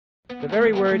The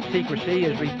very word secrecy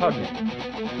is repugnant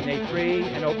in a free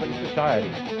and open society.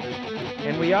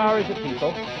 And we are, as a people,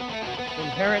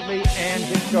 inherently and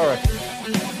historically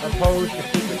opposed to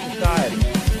secret society,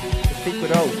 to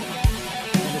secret oaths,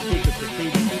 and to secret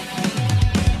proceedings.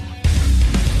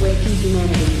 Waking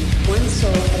humanity, one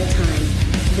soul at a time.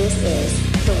 This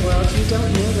is the World You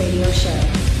Don't Know radio show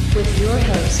with your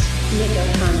host, Nick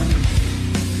O'Connell.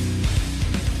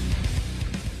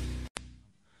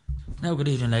 Now, good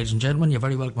evening, ladies and gentlemen. You're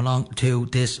very welcome along to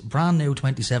this brand new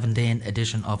 2017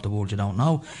 edition of The World You Don't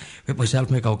Know with myself,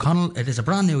 Mick O'Connell. It is a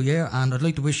brand new year, and I'd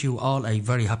like to wish you all a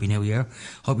very happy new year.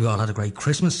 Hope you all had a great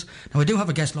Christmas. Now, I do have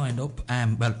a guest lined up,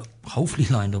 well, hopefully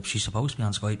lined up. She's supposed to be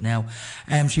on Skype now.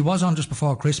 She was on just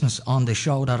before Christmas on the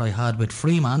show that I had with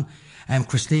Freeman,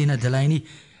 Cristína Ní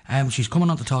Dubhsláine. She's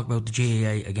coming on to talk about the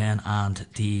GAA again and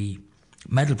the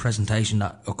medal presentation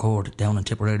that occurred down in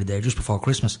Tipperary there just before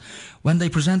Christmas, when they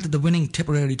presented the winning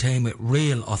Tipperary team with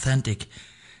real, authentic,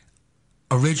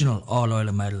 original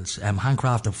All-Ireland medals,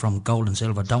 handcrafted from gold and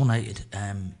silver, donated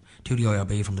to the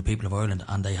IRB from the people of Ireland,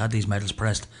 and they had these medals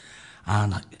pressed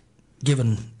and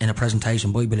given in a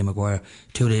presentation by Billy McGuire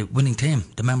to the winning team,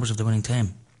 the members of the winning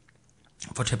team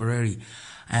for Tipperary.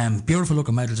 Beautiful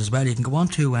looking medals as well. You can go on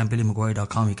to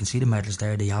BillyMcGuire.com. You can see the medals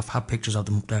there. They have pictures of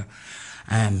them up there.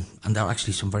 And they're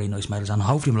actually some very nice medals, and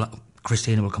hopefully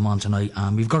Cristína will come on tonight.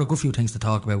 We've got a good few things to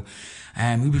talk about.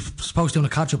 We were supposed to do a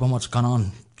catch up on what's gone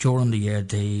on during the year,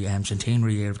 the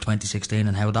centenary year of 2016,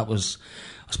 and how that was,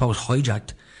 I suppose,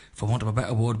 hijacked, for want of a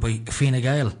better word, by Fine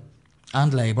Gael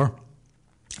and Labour,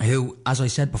 who, as I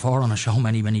said before on a show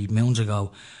many moons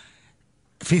ago,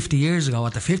 50 years ago,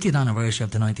 at the 50th anniversary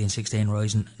of the 1916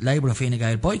 Rising, Labour and Fine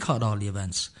Gael boycotted all the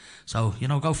events. So,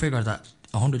 go figure that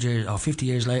 100 years or 50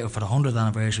 years later, for the 100th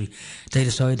anniversary, they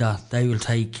decide that they will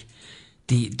take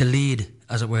the lead,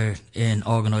 as it were, in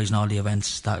organising all the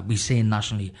events that we see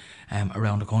nationally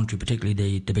around the country,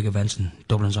 particularly the big events in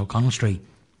Dublin's O'Connell Street.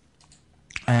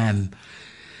 As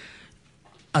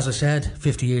I said,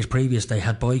 50 years previous they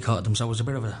had boycotted them, so it was a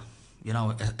bit of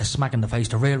a smack in the face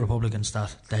to real Republicans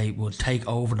that they would take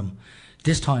over them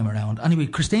this time around. Anyway,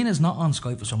 Cristína's not on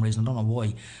Skype for some reason, I don't know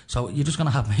why, so you're just going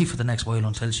to have me for the next while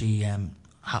until she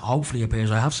hopefully appears.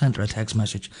 I have sent her a text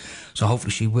message, so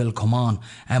hopefully she will come on.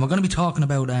 We're going to be talking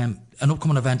about an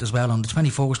upcoming event as well on the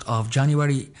 21st of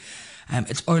January.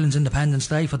 It's Ireland's Independence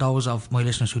Day, for those of my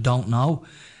listeners who don't know.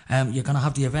 You're going to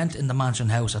have the event in the Mansion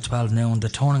House at 12 noon, the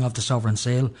turning of the Sovereign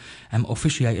Seal,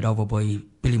 officiated over by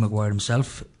Billy McGuire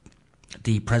himself,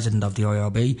 the president of the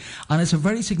IRB, and it's a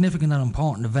very significant and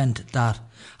important event that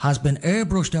has been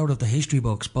airbrushed out of the history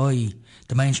books by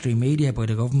the mainstream media, by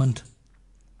the government,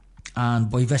 and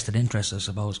by vested interests, I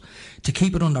suppose, to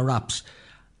keep it under wraps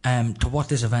to what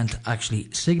this event actually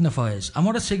signifies. And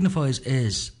what it signifies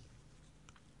is,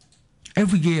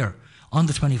 every year on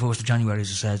the 21st of January,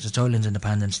 as it says, it's Ireland's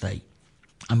Independence Day,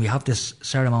 and we have this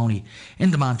ceremony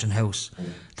in the Mansion House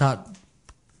that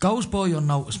goes by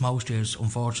unnoticed most years,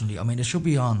 unfortunately. I mean, it should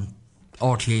be on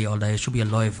RTE all day. It should be a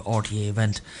live RTE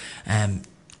event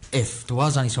if there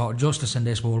was any sort of justice in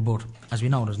this world, but as we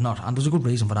know, there's not, and there's a good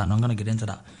reason for that, and I'm going to get into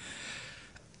that.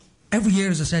 Every year,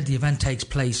 as I said, the event takes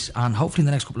place, and hopefully in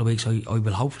the next couple of weeks I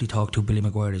will hopefully talk to Billy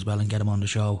McGuire as well and get him on the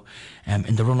show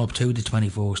in the run-up to the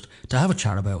 21st to have a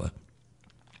chat about it.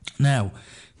 Now,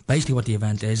 basically what the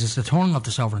event is the turning of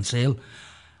the Sovereign Seal,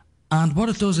 and what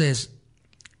it does is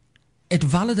it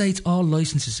validates all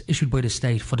licences issued by the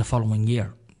state for the following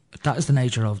year. That is the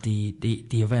nature of the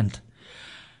event.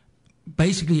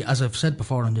 Basically, as I've said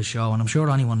before on this show, and I'm sure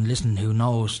anyone listening who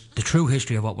knows the true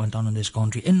history of what went on in this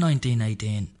country, in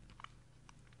 1918,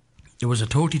 there was a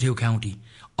 32-county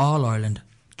All-Ireland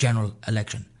general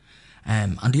election.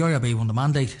 And the IRB won the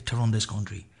mandate to run this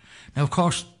country. Now, of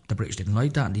course, the British didn't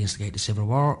like that, and they instigated the Civil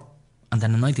War. And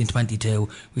then in 1922,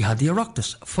 we had the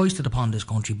Oireachtas foisted upon this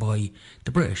country by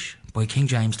the British, by King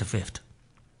James V.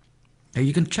 Now,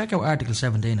 you can check out Article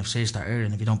 17 of Sister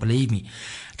Ireland if you don't believe me.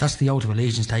 That's the oath of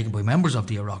allegiance taken by members of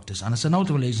the Oireachtas, and it's an oath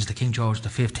of allegiance to King George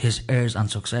V, his heirs and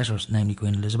successors, namely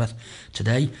Queen Elizabeth,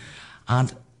 today.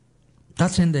 And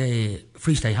that's in the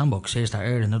Free State Handbook, Sister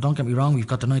Ireland. Now, don't get me wrong, we've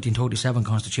got the 1937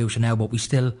 Constitution now, but we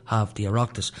still have the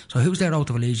Oireachtas. So who's their oath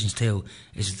of allegiance to?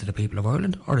 Is it to the people of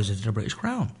Ireland, or is it to the British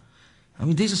Crown? I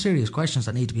mean, these are serious questions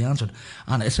that need to be answered,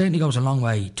 and it certainly goes a long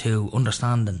way to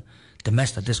understanding the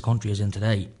mess that this country is in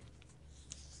today.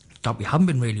 That we haven't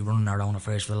been really running our own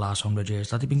affairs for the last 100 years,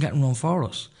 that they've been getting run for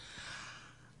us.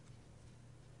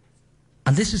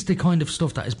 And this is the kind of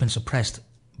stuff that has been suppressed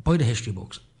by the history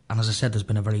books, and as I said, there's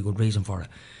been a very good reason for it.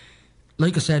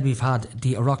 like I said, we've had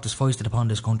the Oireachtas foisted upon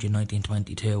this country in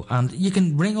 1922, and you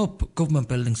can ring up government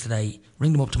buildings today,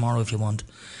 ring them up tomorrow if you want.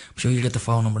 I'm sure you'll get the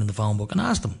phone number in the phone book and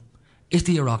ask them, is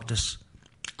the Oireachtas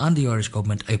and the Irish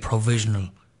government a provisional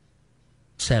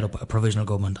setup, a provisional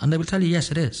government? And they will tell you, yes,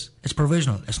 it is. It's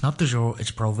provisional. It's not de jure, it's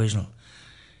provisional.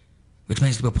 Which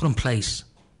means they were put in place.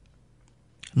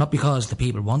 Not because the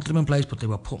people wanted them in place, but they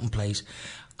were put in place.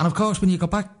 And of course, when you go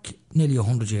back nearly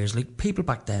 100 years, like, people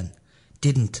back then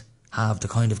didn't have the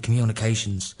kind of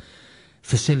communications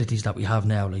facilities that we have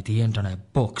now, like the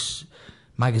internet, books,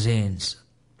 magazines.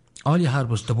 All you had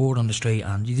was the word on the street,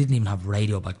 and you didn't even have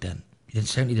radio back then. You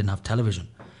certainly didn't have television.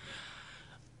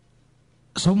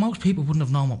 So most people wouldn't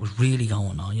have known what was really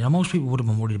going on. You know, most people would have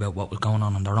been worried about what was going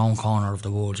on in their own corner of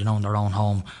the world, you know, in their own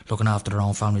home, looking after their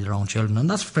own family, their own children, and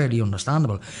that's fairly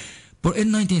understandable. But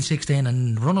in 1916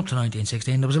 and run up to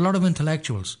 1916, there was a lot of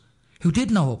intellectuals who did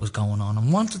know what was going on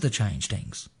and wanted to change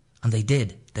things. And they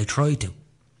did. They tried to.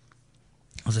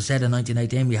 As I said, in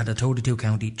 1918, we had a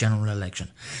 32-county general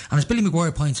election. And as Billy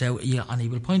McGuire points out, and he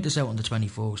will point this out on the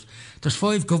 21st, there's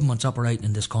 5 governments operating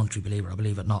in this country, believe it or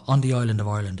believe it not, on the island of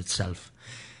Ireland itself.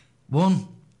 One,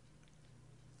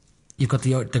 you've got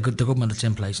the government that's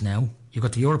in place now. You've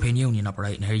got the European Union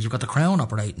operating here. You've got the Crown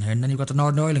operating here. And then you've got the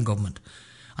Northern Ireland government.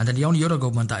 And then the only other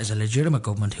government that is a legitimate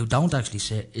government who don't actually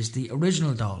sit is the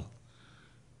original Dáil.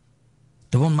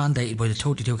 The one mandated by the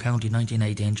 32-county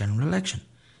 1918 general election.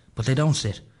 But they don't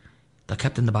sit. They're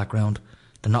kept in the background.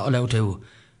 They're not allowed to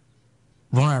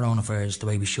run our own affairs the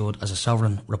way we should as a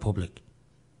sovereign republic.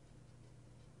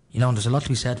 You know, and there's a lot to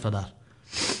be said for that.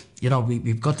 You know,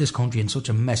 we've got this country in such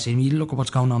a mess. I mean, you look at what's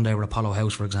going on there with Apollo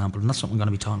House, for example, and that's something I'm going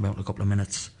to be talking about in a couple of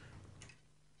minutes.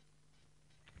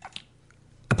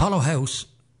 Apollo House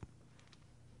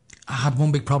had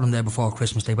one big problem there before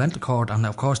Christmas. They went to court, and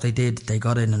of course they did. They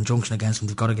got an injunction against them.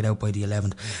 They've got to get out by the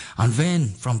 11th. And Vin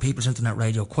from People's Internet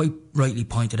Radio quite rightly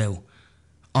pointed out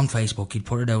on Facebook, he'd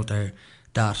put it out there,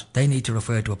 that they need to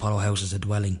refer to Apollo House as a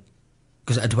dwelling.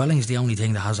 Because a dwelling is the only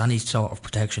thing that has any sort of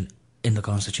protection in the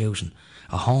Constitution.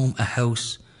 A home, a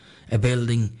house, a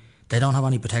building, they don't have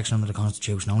any protection under the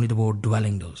Constitution. Only the word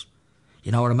dwelling does.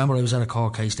 You know, I remember I was at a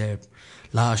court case there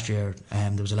last year.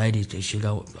 There was a lady,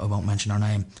 I won't mention her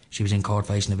name, she was in court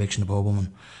facing eviction, a poor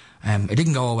woman. It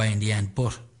didn't go away in the end,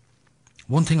 but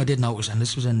one thing I did notice, and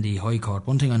this was in the High Court,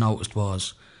 one thing I noticed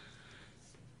was,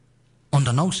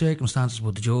 under no circumstances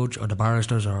would the judge or the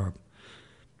barristers or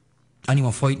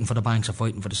anyone fighting for the banks or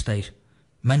fighting for the state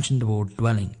mention the word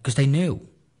dwelling, because they knew,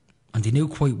 and they knew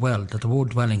quite well, that the word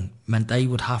dwelling meant they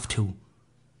would have to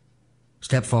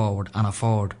step forward and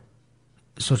afford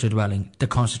such a dwelling the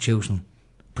constitutional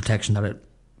protection that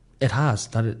it has,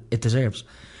 that it deserves.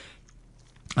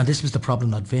 And this was the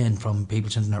problem that Vin from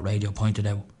People's Internet Radio pointed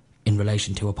out in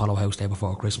relation to Apollo House there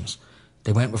before Christmas.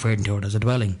 They weren't referring to it as a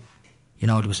dwelling. You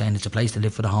know, they were saying it's a place to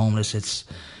live for the homeless, it's,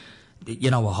 you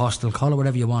know, a hostel, call it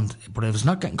whatever you want, but if it's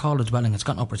not getting called a dwelling, it's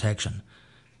got no protection.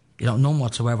 You know, none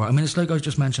whatsoever. I mean, it's like I was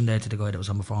just mentioned there to the guy that was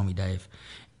on before me, Dave,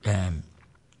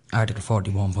 Article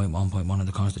 41.1.1 of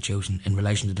the Constitution in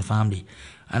relation to the family.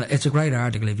 And it's a great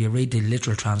article. If you read the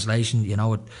literal translation, you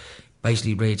know, it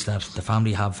basically reads that the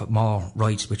family have more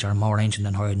rights which are more ancient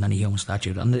and higher than any human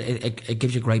statute. And it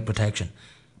gives you great protection,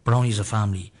 but only as a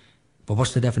family. But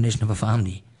what's the definition of a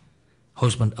family?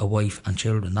 Husband, a wife and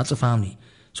children. That's a family.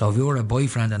 So if you're a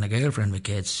boyfriend and a girlfriend with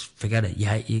kids, forget it.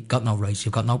 You've got no rights.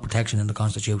 You've got no protection in the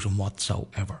Constitution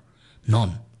whatsoever.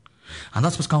 None. And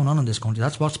that's what's going on in this country.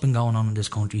 That's what's been going on in this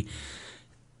country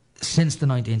since the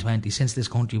 1920s, since this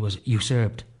country was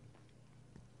usurped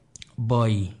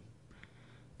by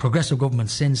progressive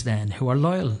governments since then, who are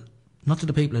loyal not to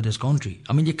the people of this country.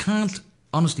 I mean, you can't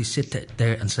honestly sit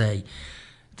there and say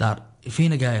that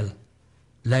Fine Gael,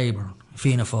 Labour,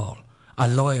 Fianna Fáil are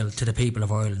loyal to the people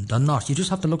of Ireland. They're not. You just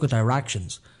have to look at their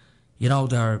actions. You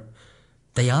know,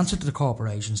 they answer to the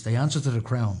corporations, they answer to the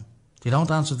Crown. They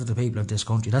don't answer to the people of this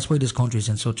country. That's why this country is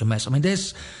in such a mess. I mean,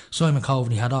 this Simon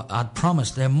Coveney had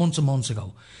promised there months and months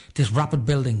ago this rapid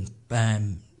building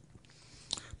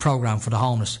programme for the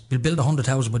homeless. We'll build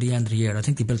 100,000 by the end of the year. I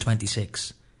think they built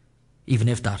 26, even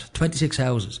if that. 26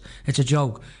 houses. It's a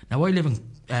joke. Now, I live in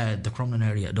the Crumlin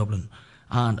area of Dublin,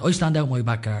 and I stand out in my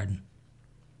back garden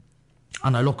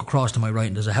and I look across to my right,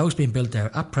 and there's a house being built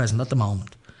there at present, at the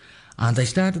moment. And they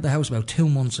started the house about 2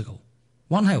 months ago.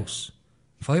 One house.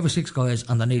 5 or 6 guys,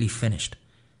 and they're nearly finished.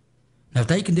 Now, if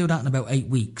they can do that in about 8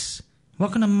 weeks,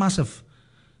 what kind of massive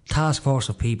task force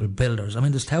of people, builders? I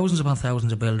mean, there's thousands upon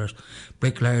thousands of builders,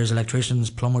 bricklayers, electricians,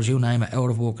 plumbers, you name it,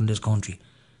 out of work in this country.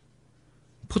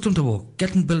 Put them to work.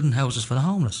 Get them building houses for the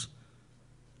homeless.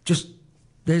 Just,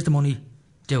 there's the money,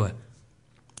 do it.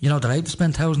 You know, they're able to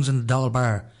spend thousands in the Dáil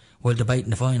bar while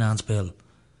debating the finance bill,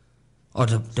 or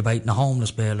debating a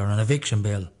homeless bill or an eviction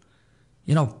bill.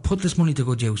 You know, put this money to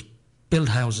good use. Build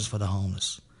houses for the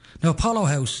homeless. Now, Apollo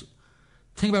House,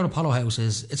 the thing about Apollo House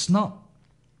is, it's not,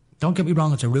 don't get me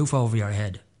wrong, it's a roof over your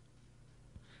head.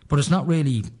 But it's not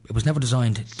really, it was never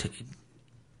designed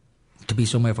to be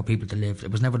somewhere for people to live.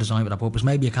 It was never designed with that purpose.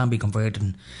 Maybe it can be converted,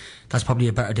 and that's probably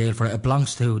a better deal for it. It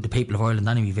belongs to the people of Ireland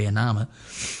anyway, via NAMA.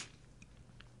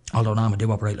 Although NAMA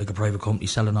do operate like a private company,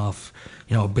 selling off,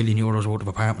 you know, €1 billion worth of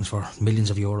apartments for millions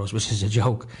of euros, which is a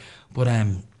joke. But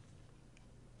I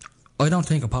don't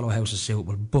think Apollo House is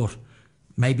suitable, but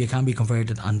maybe it can be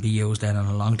converted and be used then on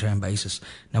a long-term basis.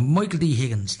 Now, Michael D.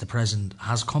 Higgins, the president,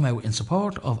 has come out in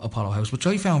support of Apollo House, which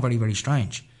I found very, very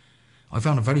strange. I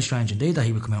found it very strange indeed that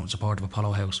he would come out in support of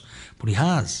Apollo House, but he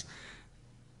has.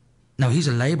 Now, he's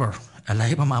a Labour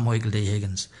man, Michael D.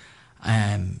 Higgins,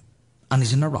 and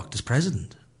he's in the rock as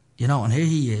president. You know, and here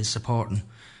he is supporting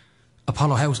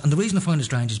Apollo House. And the reason I find it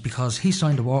strange is because he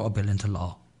signed the water bill into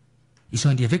law. He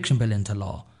signed the eviction bill into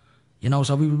law. You know,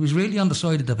 so he was really on the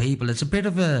side of the people. It's a bit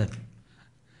of a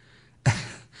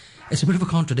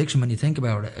contradiction when you think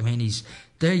about it. I mean, he's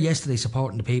there yesterday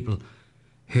supporting the people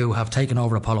who have taken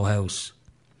over Apollo House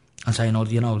and saying, oh,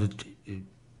 you know,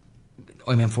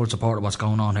 I'm in full support of what's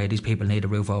going on here. These people need a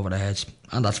roof over their heads.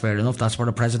 And that's fair enough. That's what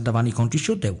a president of any country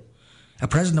should do. A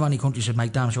president of any country should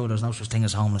make damn sure there's no such thing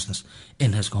as homelessness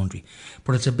in his country.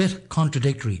 But it's a bit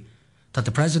contradictory that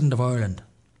the President of Ireland,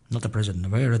 not the President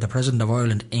of Ireland, the President of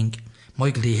Ireland Inc.,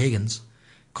 Michael D. Higgins,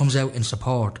 comes out in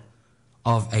support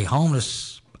of a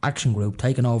homeless action group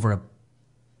taking over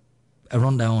a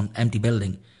rundown empty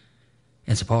building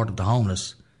in support of the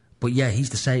homeless. But yeah,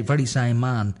 he's the very same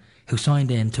man who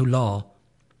signed into law,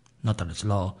 not that it's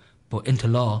law, but into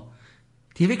law,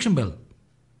 the eviction bill.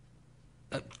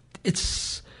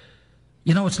 It's,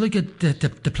 you know, it's like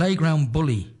the playground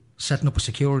bully setting up a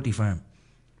security firm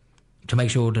to make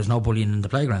sure there's no bullying in the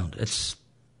playground. It's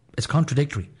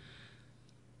contradictory.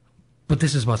 But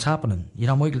this is what's happening. You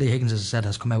know, Michael D. Higgins, as I said,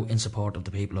 has come out in support of the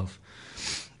people of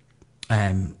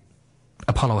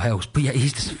Apollo House. But yeah,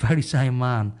 he's the very same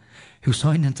man who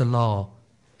signed into law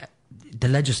the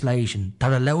legislation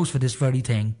that allows for this very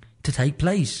thing to take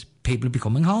place. People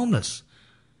becoming homeless.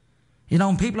 You know,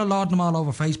 and people are lauding him all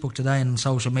over Facebook today and on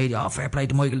social media. Oh, fair play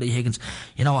to Michael D. Higgins.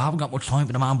 You know, I haven't got much time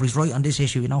for the man, but he's right on this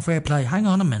issue. You know, fair play. Hang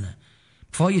on a minute.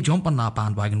 Before you jump on that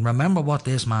bandwagon, remember what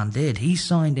this man did. He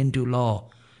signed into law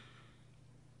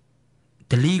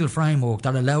the legal framework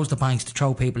that allows the banks to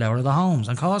throw people out of their homes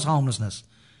and cause homelessness.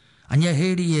 And yet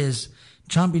here he is,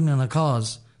 championing a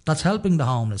cause that's helping the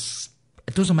homeless.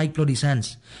 It doesn't make bloody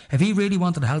sense. If he really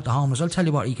wanted to help the homeless, I'll tell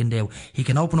you what he can do. He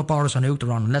can open up Boris and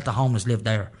Uteron and let the homeless live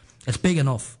there. It's big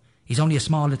enough. He's only a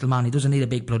small little man. He doesn't need a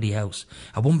big bloody house.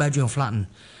 A one-bedroom flat in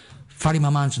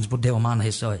Ferryman Mansions would do a man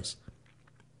his size.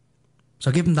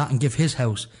 So give him that and give his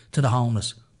house to the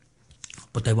homeless.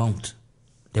 But they won't.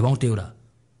 They won't do that.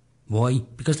 Why?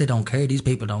 Because they don't care. These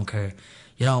people don't care.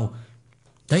 You know,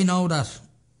 they know that.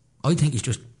 I think he's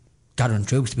just gathering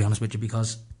troops, to be honest with you,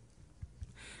 because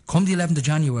come the 11th of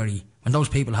January, when those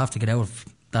people have to get out of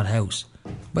that house,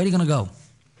 where are they going to go?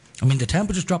 I mean, the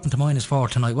temperature's dropping to -4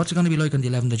 tonight. What's it going to be like on the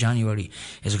 11th of January?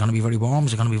 Is it going to be very warm?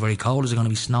 Is it going to be very cold? Is it going to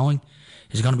be snowing?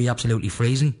 Is it going to be absolutely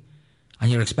freezing?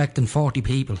 And you're expecting 40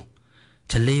 people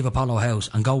to leave Apollo House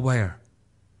and go where?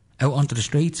 Out onto the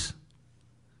streets?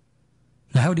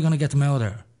 Now, how are they going to get them out of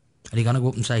there? Are they going to go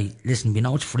up and say, listen, we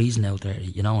know it's freezing out there,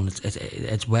 you know, and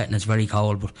it's wet and it's very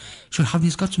cold, but sure, haven't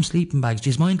you got some sleeping bags? Do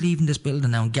you mind leaving this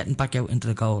building now and getting back out into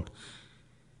the cold?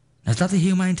 Now, is that the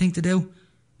humane thing to do?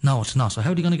 No, it's not. So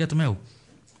how are they going to get them out?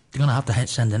 They're going to have to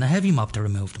send in a heavy mob to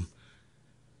remove them.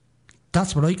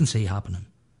 That's what I can see happening.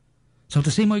 So to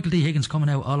see Michael D. Higgins coming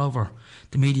out all over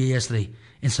the media yesterday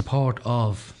in support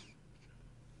of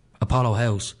Apollo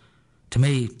House, to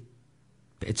me,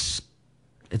 it's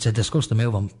a disgusting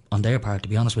move on their part, to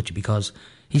be honest with you, because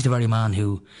he's the very man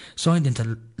who signed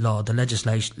into law the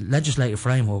legislative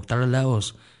framework that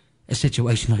allows a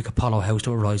situation like Apollo House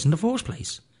to arise in the first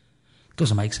place.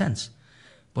 Doesn't make sense.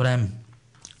 But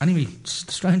anyway, it's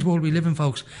the strange world we live in,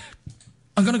 folks.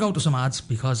 I'm going to go to some ads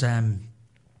because I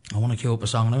want to queue up a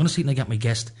song. And I'm going to see if I get my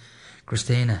guest,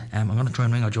 Cristína. I'm going to try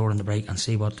and ring her during the break and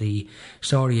see what the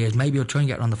story is. Maybe I'll try and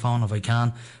get her on the phone if I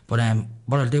can. But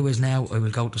what I'll do is now I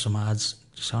will go to some ads.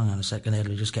 Just hang on a second, I'll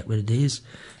just get rid of these.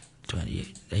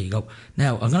 28, there you go.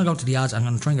 Now, I'm going to go to the ads. I'm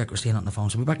going to try and get Cristína on the phone.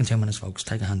 So we'll be back in 2 minutes, folks.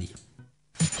 Take a handy.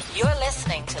 You're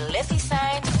listening to Liffey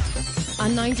Sound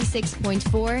on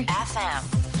 96.4 FM.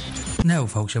 Now,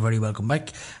 folks, you're very welcome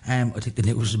back. I think the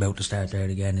news is about to start there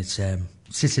again. It's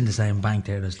sits in the same bank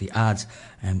there as the ads.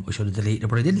 I should have deleted it,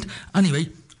 but I didn't. Anyway,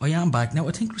 I am back now.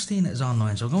 I think Cristína is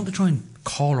online, so I'm going to try and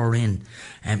call her in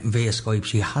via Skype.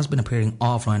 She has been appearing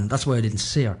offline, that's why I didn't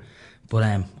see her. But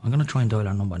I'm going to try and dial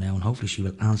her number now, and hopefully she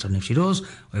will answer. And if she does,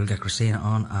 I will get Cristína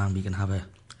on and we can have a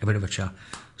bit of a chat.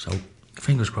 So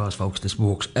fingers crossed, folks, this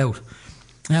works out.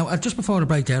 Now, just before the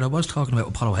break there, I was talking about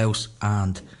Apollo House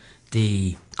and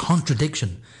the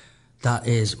contradiction that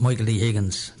is Michael D.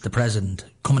 Higgins, the president,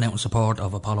 coming out in support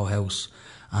of Apollo House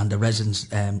and the residents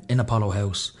in Apollo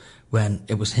House, when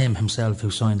it was him himself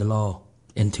who signed the law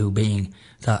into being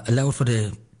that allowed for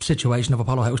the situation of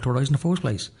Apollo House to arise in the first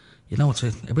place. You know, it's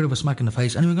a bit of a smack in the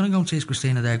face. Anyway, we're going to go and see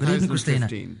Cristína there. Good evening,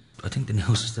 Cristína. I think the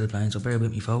news is still playing, so bear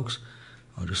with me, folks.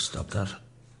 I'll just stop that.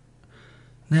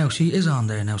 Now, she is on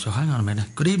there now, so hang on a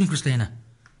minute. Good evening, Cristína.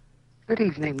 Good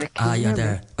evening, Mick. You're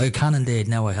there. I can indeed.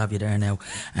 Now I have you there now.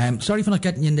 Sorry for not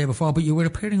getting you in there before, but you were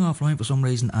appearing offline for some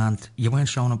reason and you weren't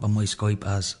showing up on my Skype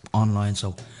as online,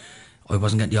 so I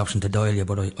wasn't getting the option to dial you,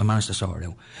 but I managed to sort it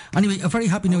out. Anyway, a very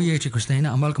happy New Year to you,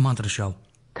 Cristína, and welcome onto the show.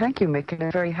 Thank you, Mick, and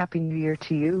a very happy New Year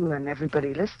to you and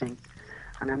everybody listening.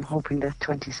 And I'm hoping that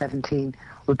 2017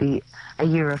 will be a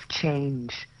year of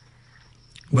change.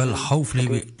 Well,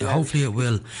 hopefully it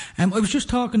will. I was just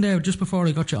talking there just before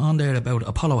I got you on there about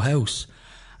Apollo House,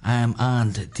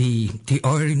 and the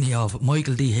irony of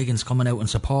Michael D. Higgins coming out in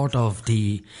support of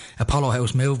the Apollo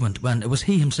House movement when it was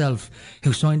he himself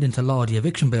who signed into law the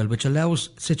eviction bill, which allows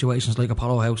situations like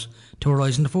Apollo House to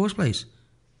arise in the first place.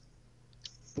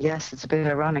 Yes, it's a bit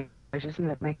ironic, isn't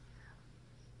it, Mick?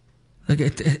 Like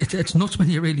it's nuts when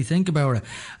you really think about it.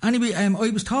 Anyway, I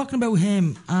was talking about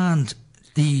him and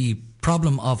the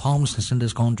problem of homelessness in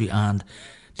this country and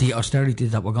the austerity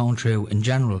that we're going through in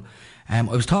general. I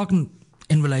was talking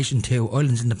in relation to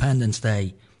Ireland's Independence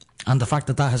Day and the fact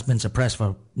that has been suppressed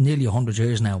for nearly 100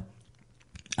 years now,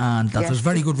 and that there's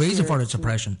very good reason for its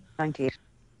suppression. 98.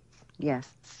 Yes,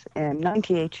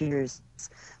 98 years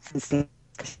since the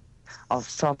of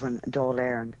sovereign Dáil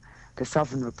Éireann, the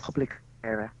sovereign republic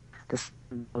era, the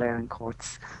Dáil Éireann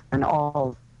courts, and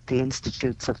all the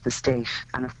institutes of the state.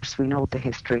 And of course we know the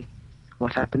history,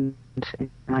 what happened in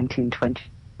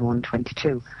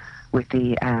 1921-22 with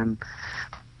the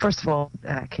first of all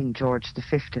King George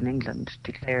V in England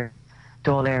declared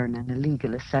Dáil Éireann an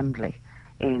illegal assembly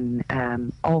in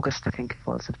August, I think it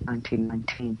was, of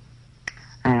 1919.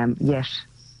 Yet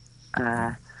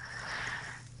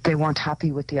they weren't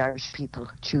happy with the Irish people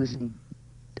choosing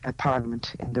a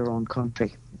parliament in their own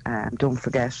country. Don't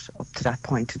forget, up to that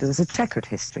point, there was a checkered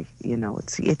history. You know,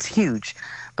 it's huge.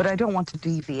 But I don't want to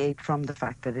deviate from the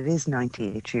fact that it is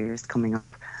 98 years coming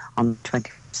up on the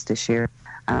 21st this year.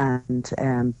 And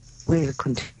we'll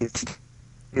continue to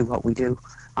do what we do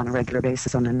on a regular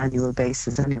basis, on an annual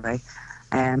basis anyway,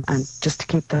 and just to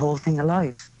keep the whole thing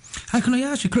alive. How can I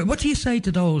ask you, what do you say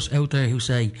to those out there who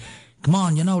say, come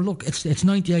on, you know, look, it's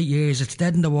 98 years, it's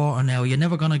dead in the water now, you're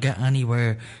never going to get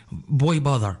anywhere, why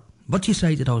bother? What do you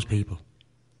say to those people?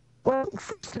 Well,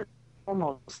 first and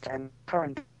foremost,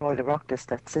 current Royal Oireachtas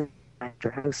that's in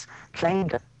your house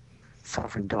claimed a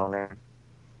sovereign Dáil Éireann.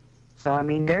 So, I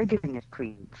mean, they're giving it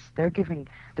credence. They're giving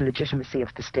the legitimacy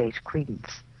of the state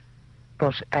credence.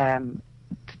 But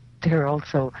they're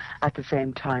also, at the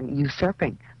same time,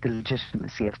 usurping the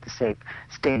legitimacy of the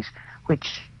state,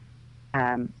 which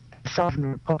the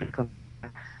sovereign republic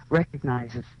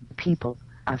recognises the people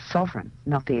as sovereign,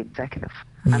 not the executive.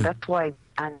 And that's why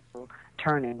annual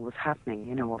turning was happening,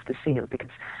 you know, of the seal, because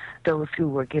those who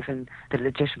were given the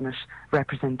legitimate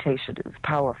representation of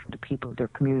power for the people, their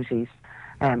communities,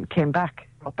 came back,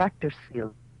 brought back their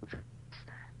seals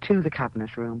to the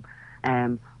Cabinet Room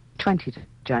 20th of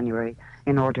January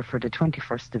in order for the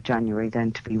 21st of January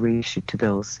then to be reissued to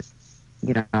those,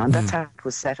 you know, and that's how it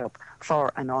was set up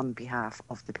for and on behalf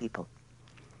of the people.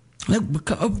 Now,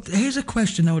 here's a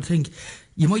question I would think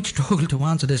you might struggle to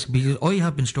answer this, because I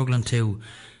have been struggling to,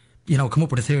 you know, come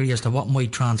up with a theory as to what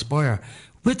might transpire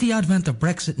with the advent of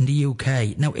Brexit in the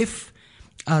UK. Now, if,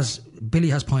 as Billy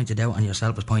has pointed out and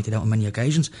yourself has pointed out on many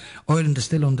occasions, Ireland is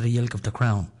still under the yoke of the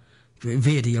Crown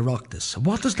via the Oireachtas,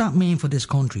 what does that mean for this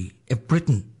country if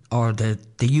Britain or the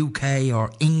UK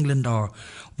or England or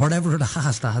whatever it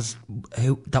has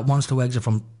that wants to exit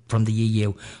from the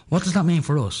EU? What does that mean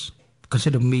for us,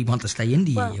 considering we want to stay in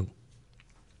the EU?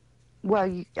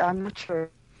 Well, I'm not sure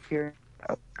if you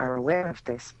are aware of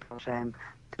this, but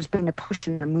there's been a push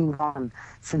and a move on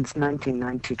since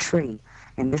 1993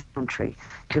 in this country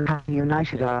to have a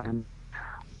united Ireland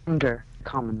under the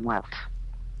Commonwealth.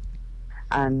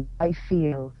 And I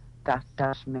feel that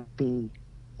that may be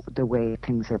the way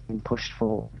things are being pushed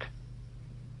forward.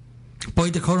 By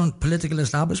the current political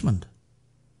establishment?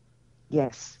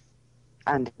 Yes,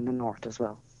 and in the north as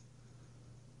well.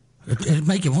 It'd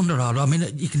make you wonder, I mean,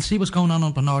 you can see what's going on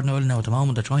up in Northern Ireland now at the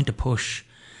moment. They're trying to push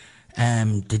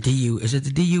is it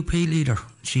the DUP leader?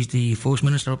 She's the First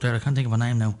Minister up there. I can't think of her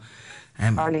name now.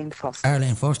 Arlene Foster.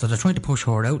 Arlene Foster. They're trying to push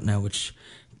her out now, which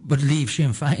would leave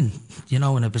Sinn Féin,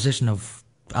 in a position of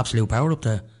absolute power up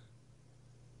there.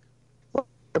 Well,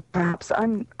 perhaps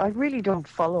I really don't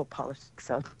follow politics,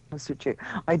 I'll be honest with you.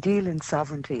 I deal in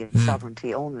sovereignty and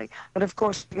sovereignty only. But of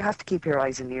course, you have to keep your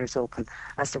eyes and ears open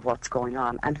as to what's going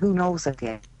on, and who knows at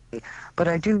the end. But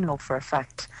I do know for a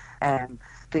fact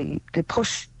the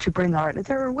push to bring Ireland.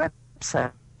 There are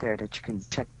websites there that you can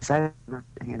check this out.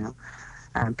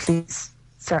 And please,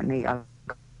 certainly, all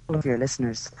of your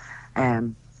listeners,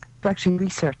 to actually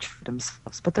research for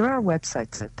themselves. But there are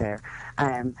websites out there,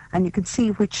 and you can see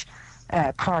which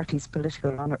parties,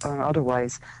 political or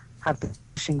otherwise, have been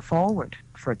pushing forward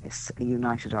for this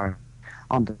united Ireland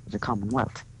under the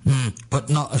Commonwealth. But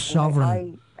not a sovereign.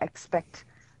 I expect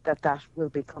that will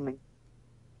be coming.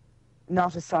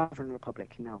 Not a sovereign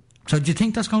republic, no. So do you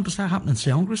think that's going to start happening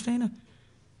soon, Cristína?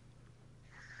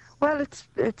 Well,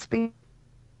 it's been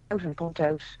out and put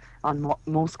out on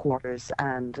most quarters,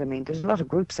 and I mean, there's a lot of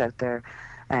groups out there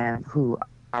who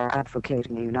are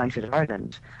advocating a united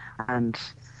Ireland, and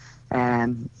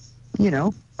I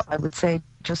would say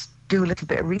just do a little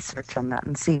bit of research on that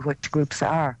and see which groups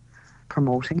are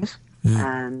promoting it,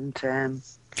 and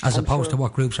as opposed to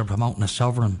what groups are promoting a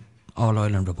sovereign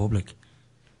all-Ireland republic.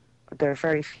 There are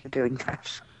very few doing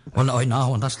that. Well, I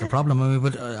know, and that's the problem. I mean,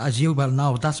 but as you well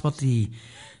know, that's what the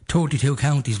 32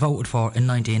 counties voted for in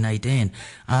 1918.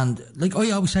 And like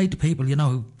I always say to people,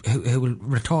 who will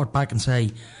retort back and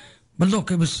say, well,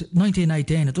 look, it was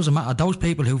 1918. It doesn't matter. Those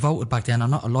people who voted back then are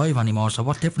not alive anymore. So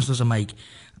what difference does it make?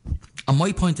 And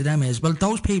my point to them is, well,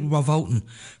 those people were voting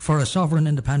for a sovereign,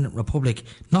 independent republic,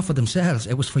 not for themselves.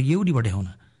 It was for you they were doing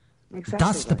it. Exactly.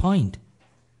 That's the point.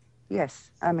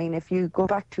 Yes, I mean, if you go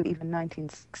back to even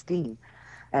 1916,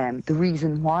 the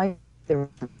reason why there was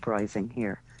an uprising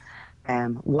here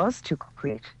was to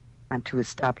create and to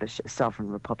establish a sovereign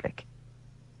republic.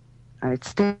 And it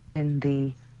stayed in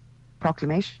the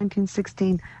proclamation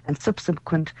 1916 and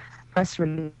subsequent press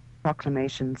release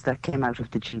proclamations that came out of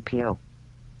the GPO.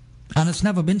 And it's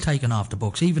never been taken off the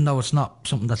books, even though it's not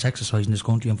something that's exercised in this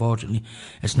country, unfortunately.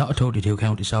 It's not a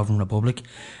 32-county sovereign republic.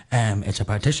 It's a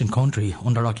partitioned country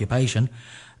under occupation.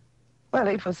 Well,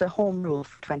 it was a home rule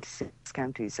for 26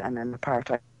 counties and an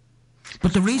apartheid.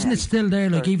 But the reason it's still there,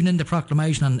 like even in the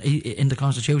proclamation and in the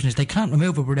Constitution, is they can't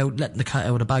remove it without letting the cat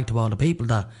out of the bag to all the people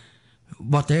that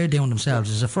what they're doing themselves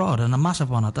is a fraud, and a massive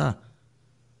one at that.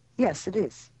 Yes, it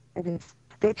is. It is.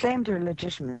 They claim their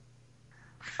legitimacy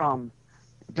from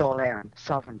Dáil Éireann,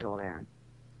 sovereign Dáil Éireann.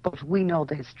 But we know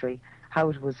the history, how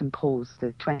it was imposed.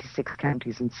 The 26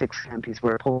 counties and 6 counties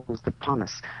were imposed upon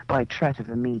us by threat of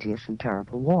immediate and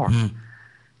terrible war.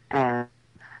 And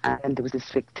there was this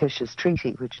fictitious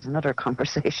treaty, which is another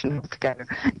conversation altogether,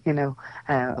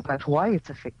 about why it's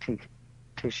a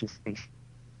fictitious treaty.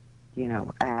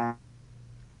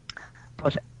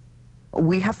 But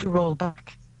we have to roll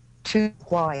back to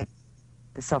why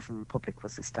the Sovereign Republic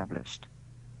was established.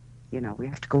 We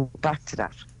have to go back to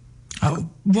that.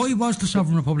 Why was the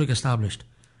Sovereign Republic established?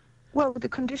 Well, the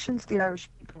conditions the Irish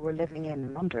people were living in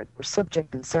and under were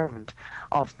subject and servant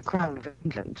of the Crown of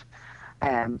England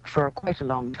for quite a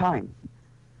long time.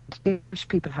 The Irish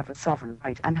people have a sovereign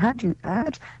right, and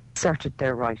had asserted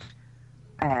their right,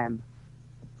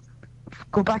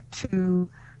 go back to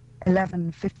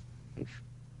 1155,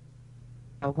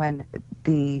 when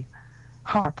the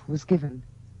harp was given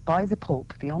by the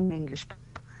Pope, the only English Pope,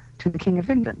 to the King of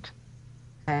England,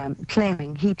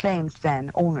 he claimed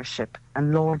then ownership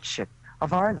and lordship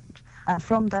of Ireland. And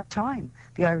from that time,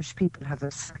 the Irish people have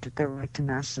asserted their right to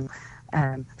national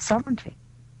sovereignty.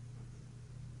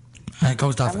 And it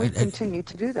goes that and we continue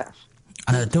to do that.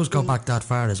 And it does go back that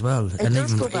far as well, It and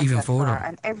does go back even that further. far,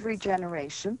 and every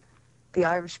generation, the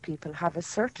Irish people have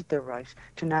asserted their right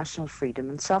to national freedom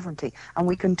and sovereignty, and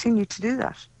we continue to do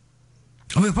that.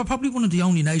 I mean, we're probably one of the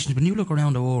only nations, when you look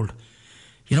around the world,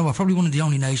 we're probably one of the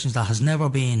only nations that has never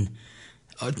been,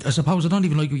 I suppose I don't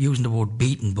even like using the word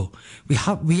beaten, but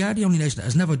we are the only nation that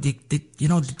has never, the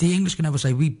English can never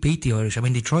say we beat the Irish. I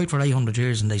mean, they tried for 800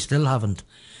 years and they still haven't.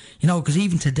 Because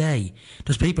even today,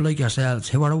 there's people like yourselves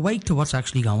who are awake to what's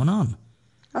actually going on.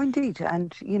 Oh, indeed.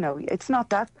 And, it's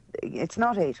not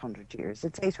 800 years.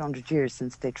 It's 800 years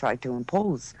since they tried to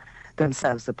impose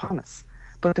themselves upon us.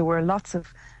 But there were lots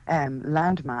of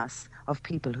landmass of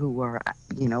people who were,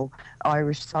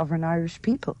 Irish, sovereign Irish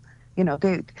people.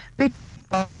 They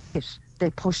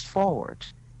pushed forward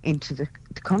into the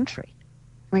country.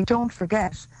 I mean, don't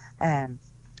forget,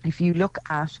 if you look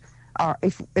at, or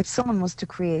if someone was to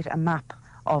create a map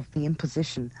of the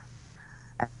imposition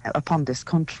upon this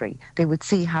country, they would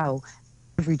see how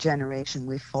every generation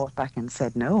we've fought back and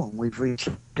said no, and we've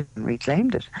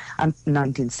reclaimed it. And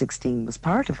 1916 was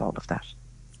part of all of that.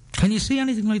 Can you see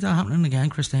anything like that happening again,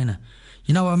 Cristína?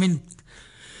 You know, I mean,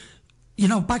 you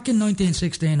know, back in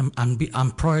 1916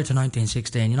 and prior to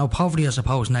 1916, you know, poverty, I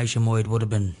suppose, nationwide would have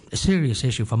been a serious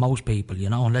issue for most people, you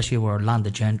know, unless you were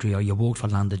landed gentry or you worked for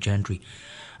landed gentry.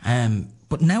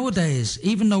 But nowadays,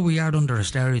 even though we are under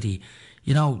austerity,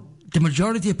 you know, the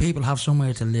majority of people have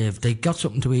somewhere to live. They got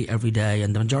something to eat every day,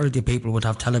 and the majority of people would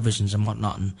have televisions and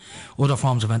whatnot and other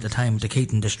forms of entertainment to keep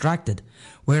them distracted.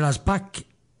 Whereas back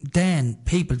then,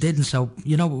 people didn't. So,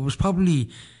 you know, it was probably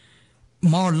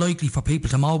more likely for people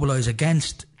to mobilise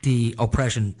against the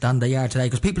oppression than they are today,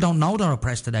 because people don't know they're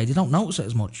oppressed today. They don't notice it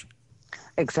as much.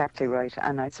 Exactly right.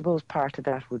 And I suppose part of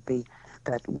that would be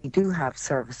that we do have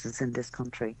services in this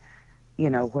country, you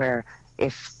know, where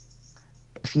if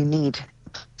you need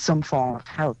some form of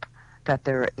help, that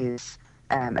there is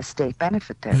a state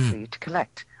benefit there for you to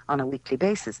collect on a weekly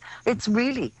basis. It's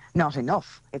really not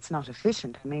enough. It's not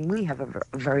efficient. I mean, we have a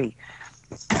very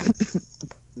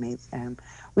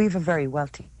we have a very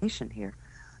wealthy nation here.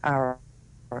 Our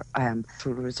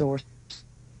resources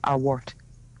are worth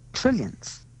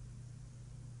trillions,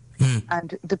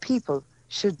 and the people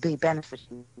should be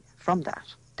benefiting from that.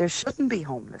 There shouldn't be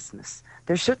homelessness.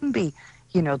 There shouldn't be,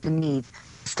 you know, the need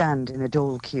to stand in a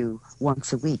dole queue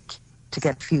once a week to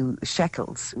get a few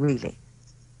shekels, really.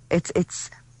 It's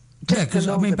yeah, because,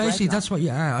 I mean, basically, that's what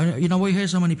you are. You know, we hear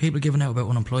so many people giving out about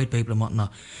unemployed people and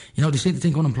whatnot. You know, they seem to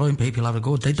think unemployed people have it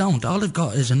good. They don't. All they've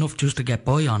got is enough just to get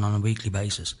by on a weekly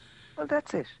basis. Well,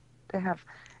 that's it. They have...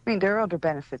 I mean, there are other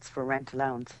benefits for rent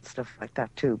allowance and stuff like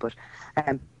that too, but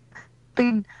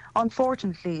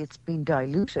unfortunately, it's been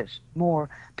diluted. More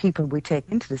people we take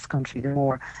into this country, the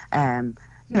more...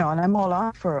 you know, and I'm all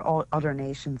on for all other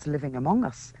nations living among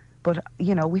us. But,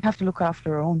 you know, we have to look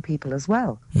after our own people as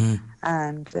well.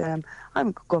 And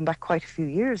I'm going back quite a few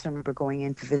years. I remember going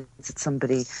in to visit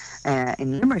somebody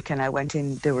in Limerick, and I went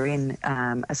in, they were in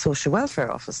a social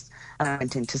welfare office. And I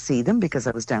went in to see them because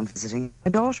I was down visiting my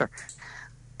daughter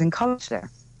in college there.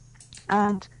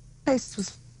 And the place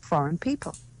was foreign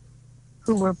people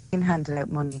who were being handed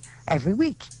out money every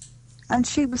week. And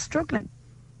she was struggling.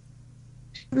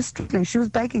 She was struggling. She was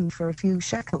begging for a few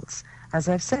shekels, as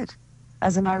I've said,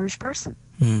 as an Irish person.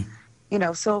 You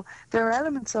know, so there are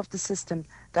elements of the system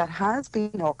that has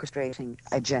been orchestrating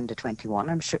Agenda 21.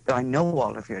 I'm sure, I know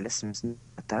all of your listeners know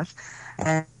that.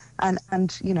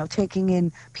 And you know, taking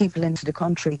in people into the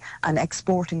country and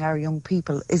exporting our young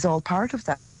people is all part of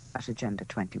that Agenda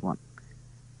 21.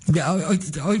 Yeah,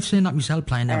 I've seen that myself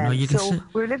playing out. Now, you can see...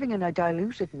 we're living in a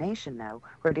diluted nation now,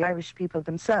 where the Irish people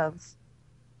themselves,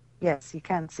 yes, you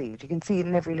can see it. You can see it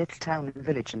in every little town and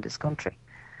village in this country.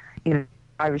 You know,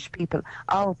 Irish people,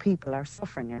 our people are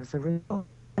suffering as a result.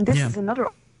 And this is another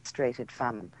orchestrated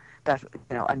famine that,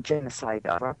 you know, and genocide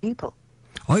of our people.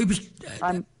 You was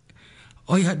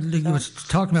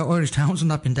talking about Irish towns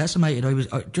and that being decimated.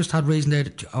 I just had reason there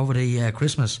over the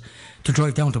Christmas to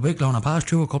drive down to Wicklow, and I passed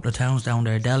through a couple of towns down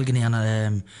there, Delgany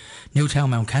and Newtown,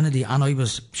 Mount Kennedy, and I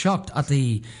was shocked at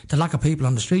the lack of people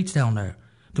on the streets down there.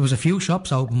 There was a few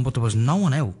shops open, but there was no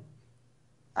one out.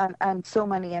 And so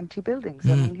many empty buildings.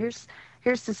 I mean,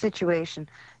 here's the situation.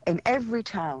 In every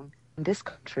town in this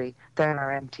country, there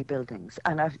are empty buildings.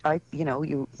 And I you know,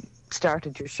 you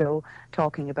started your show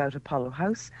talking about Apollo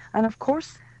House, and of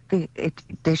course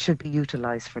they should be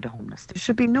utilised for the homeless. There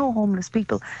should be no homeless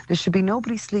people. There should be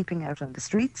nobody sleeping out on the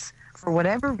streets for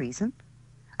whatever reason.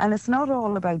 And it's not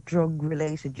all about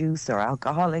drug-related use or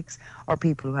alcoholics or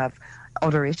people who have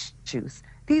other issues.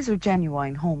 These are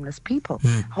genuine homeless people.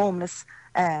 Homeless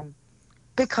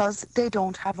because they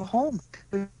don't have a home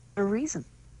for a reason.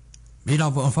 You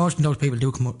know, but unfortunately those people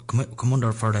do come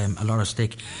under for a lot of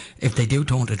stick if they do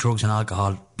turn to drugs and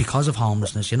alcohol because of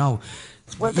homelessness, you know.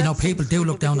 Well, you know, people do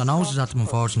look down their noses at them,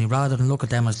 unfortunately, rather than look at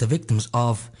them as the victims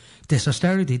of this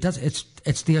austerity.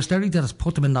 It's the austerity that has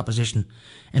put them in that position,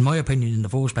 in my opinion, in the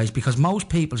first place, because most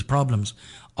people's problems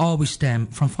always stem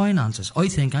from finances, I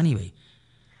think, anyway.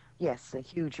 Yes, a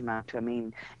huge amount. I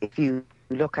mean, if you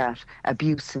look at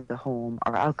abuse in the home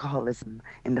or alcoholism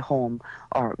in the home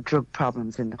or drug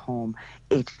problems in the home,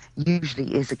 it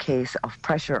usually is a case of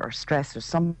pressure or stress or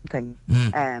something.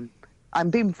 I'm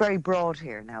being very broad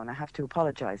here now, and I have to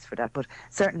apologise for that, but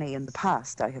certainly in the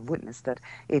past I have witnessed that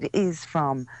it is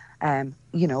from,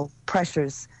 you know,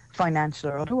 pressures, financial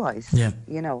or otherwise,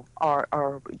 you know,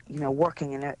 or you know,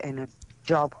 working in a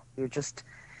job where you're just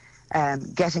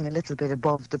getting a little bit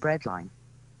above the breadline.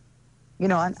 You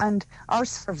know, and our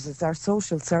services, our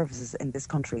social services in this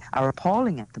country are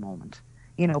appalling at the moment.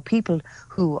 You know, people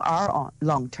who are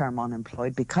long-term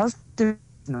unemployed because there's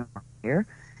no work here.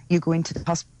 You go into the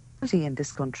hospitality in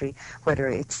this country, whether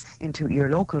it's into your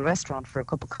local restaurant for a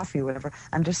cup of coffee or whatever,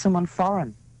 and there's someone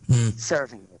foreign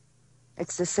serving you.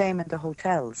 It's the same in the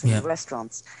hotels, in the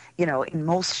restaurants. You know, in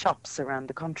most shops around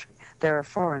the country, there are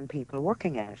foreign people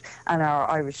working in it, and our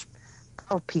Irish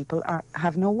people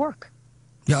have no work.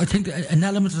 Yeah, I think an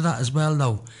element of that as well,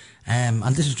 though, and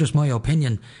this is just my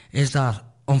opinion, is that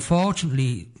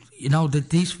unfortunately, you know,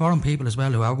 these foreign people as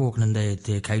well who are working in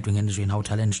the catering industry and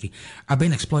hotel industry are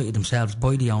being exploited themselves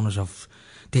by the owners of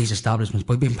these establishments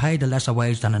by being paid a lesser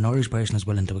wage than an Irish person is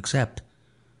willing to accept.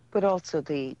 But also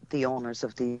the owners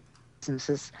of the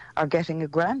businesses are getting a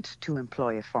grant to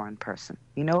employ a foreign person,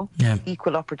 you know,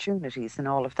 equal opportunities and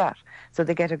all of that. So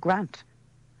they get a grant,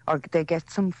 or they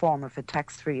get some form of a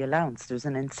tax-free allowance. There's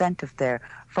an incentive there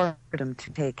for them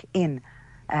to take in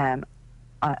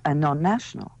a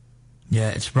non-national.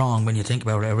 Yeah, it's wrong when you think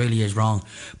about it. It really is wrong.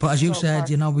 But as you said,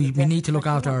 you know, we need to look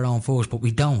after our own first, but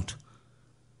we don't.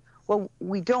 Well,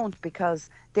 we don't, because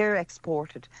they're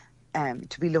exported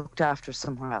to be looked after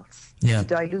somewhere else. Yeah. To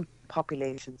dilute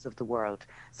populations of the world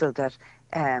so that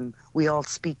we all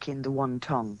speak in the one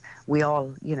tongue. We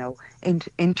all, you know,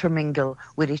 intermingle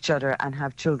with each other and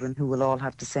have children who will all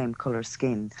have the same colour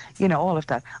skin. You know, all of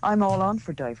that. I'm all on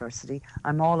for diversity.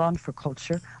 I'm all on for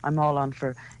culture. I'm all on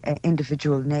for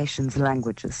individual nations'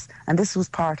 languages. And this was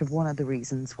part of one of the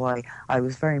reasons why I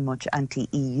was very much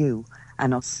anti-EU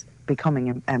and us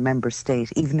becoming a member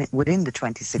state, even within the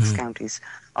 26 counties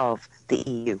of the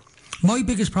EU. My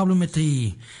biggest problem with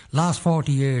the last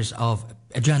 40 years of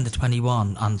Agenda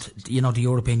 21 and, you know, the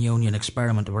European Union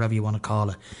experiment, or whatever you want to call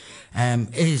it,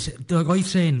 is, like I've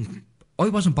seen, I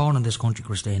wasn't born in this country,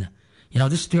 Cristína. You know,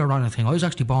 this is the ironic thing. I was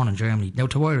actually born in Germany. Now,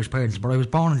 to Irish parents, but I was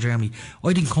born in Germany.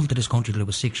 I didn't come to this country till I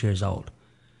was 6 years old.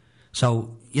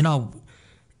 So, you know,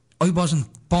 I wasn't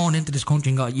born into this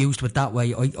country and got used to it that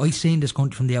way. I seen this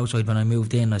country from the outside when I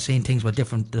moved in. I seen things were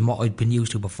different than what I'd been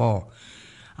used to before.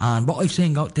 And what I've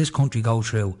seen this country go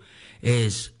through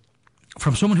is,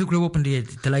 from someone who grew up in the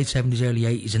late 70s, early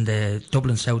 80s in the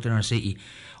Dublin South Inner City,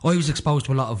 I was exposed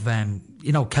to a lot of,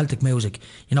 you know, Celtic music.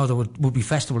 You know, there would be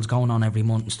festivals going on every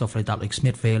month and stuff like that, like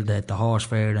Smithfield, the Horse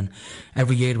Fair, and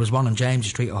every year there was one on James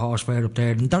Street, a Horse Fair up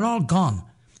there, and they're all gone.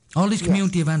 All these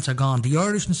community events are gone. The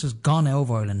Irishness is gone out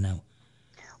of Ireland now.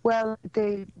 Well,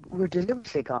 they were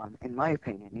deliberately gone, in my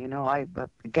opinion. You know,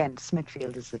 again,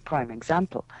 Smithfield is the prime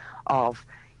example of,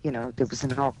 you know, there was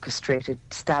an orchestrated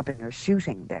stabbing or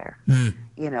shooting there.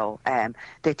 You know,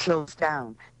 they closed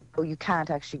down. So you can't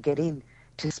actually get in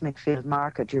to Smithfield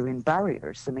Market. You're in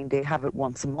barriers. I mean, they have it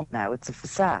once a month now. It's a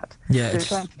facade. Yeah, they're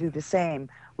trying to do the same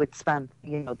with the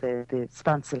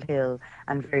Spansel Hill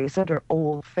and various other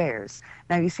old fairs.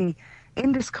 Now, you see,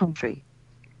 in this country,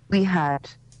 we had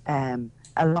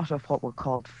a lot of what were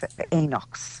called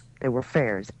Énochs. They were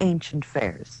fairs, ancient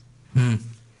fairs.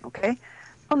 Okay?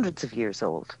 Hundreds of years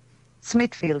old.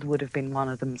 Smithfield would have been one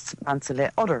of them.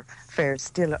 Other fairs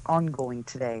still ongoing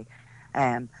today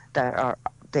that are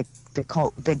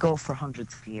they go for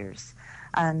hundreds of years,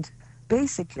 and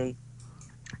basically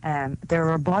there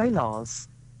are bylaws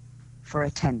for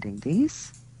attending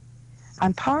these,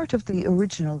 and part of the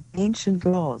original ancient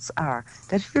laws are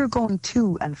that if you're going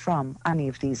to and from any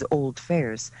of these old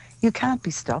fairs, you can't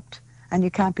be stopped and you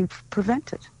can't be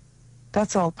prevented.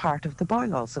 That's all part of the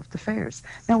bylaws of the fairs.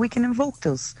 Now, we can invoke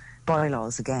those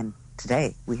bylaws again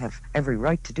today. We have every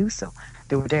right to do so.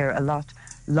 They were there a lot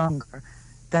longer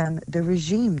than the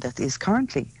regime that is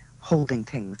currently holding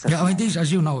things. Yeah, I mean, these,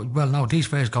 as you know, well, no, these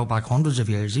fairs go back hundreds of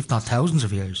years, if not thousands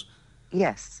of years.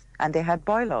 Yes, and they had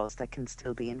bylaws that can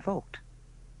still be invoked.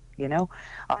 You know,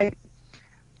 I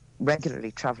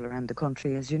regularly travel around the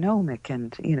country, as you know, Mick,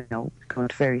 and, you know, go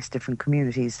to various different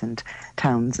communities and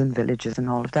towns and villages and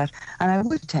all of that. And I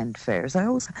would attend fairs. I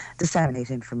always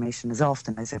disseminate information as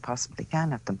often as I possibly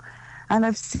can at them. And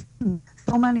I've seen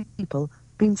so many people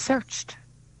being searched.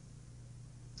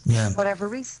 Yeah. For whatever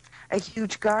reason. A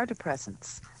huge Garda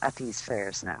presence at these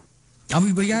fairs now. I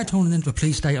mean, we are turning into a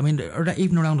police state. I mean,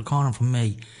 even around the corner from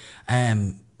me,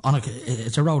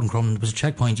 it's a road in Crumlin. There was a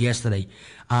checkpoint yesterday,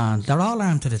 and they're all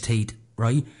armed to the teeth,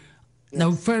 right? Yes.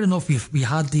 Now, fair enough, we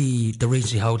had the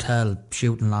Regency Hotel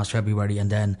shooting last February, and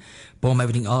then, boom,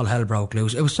 everything, all hell broke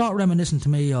loose. It was sort of reminiscent to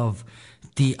me of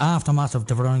the aftermath of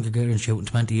the Veronica Guerin shooting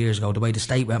 20 years ago, the way the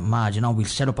state went mad. You know, we'll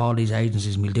set up all these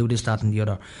agencies and we'll do this, that and the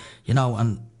other, you know,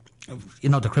 and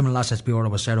the Criminal Assets Bureau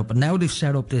was set up, but now they've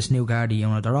set up this new Garda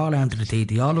unit. They're all armed to the teeth.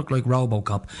 They all look like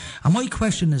RoboCop. And my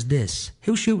question is this: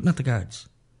 who's shooting at the guards?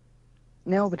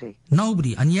 Nobody.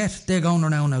 Nobody, and yet they're going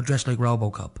around now dressed like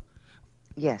RoboCop.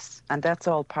 Yes, and that's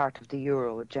all part of the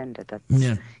Euro agenda that's,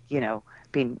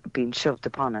 being shoved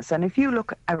upon us. And if you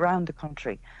look around the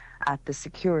country at the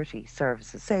security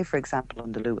services, say, for example,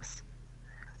 on the Lewis,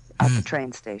 at the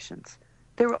train stations,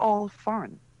 they're all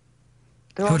foreign.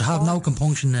 Could have no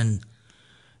compunction in...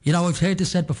 I've heard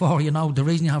this said before, the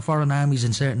reason you have foreign armies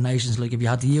in certain nations, like if you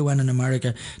had the UN in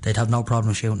America, they'd have no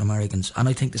problem shooting Americans. And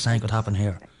I think the same could happen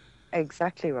here.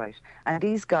 Exactly right. And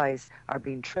these guys are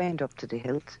being trained up to the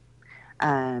hilt.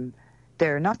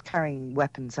 They're not carrying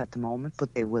weapons at the moment,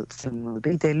 but they soon will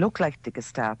be. They look like the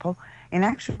Gestapo. In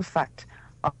actual fact,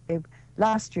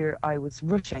 last year I was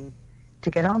rushing to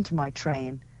get onto my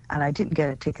train, and I didn't get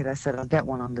a ticket. I said, I'll get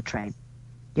one on the train.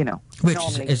 Which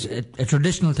is a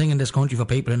traditional thing in this country for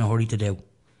people in a hurry to do.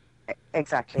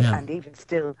 Exactly. Yeah. And even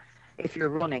still, if you're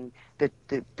running, the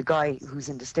guy who's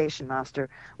in the station master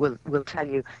will tell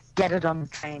you, get it on the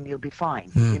train, you'll be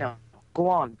fine. Go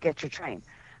on, get your train.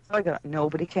 So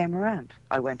nobody came around.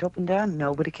 I went up and down,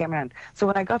 nobody came around. So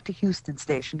when I got to Euston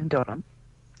Station in Durham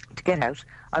to get out,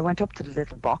 I went up to the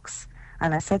little box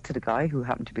and I said to the guy, who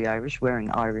happened to be Irish, wearing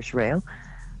Irish Rail,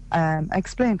 I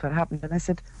explained what happened, and I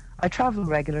said, I travel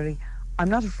regularly, I'm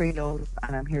not a freeloader,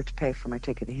 and I'm here to pay for my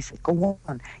ticket. He said, go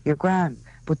on, you're grand,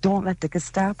 but don't let the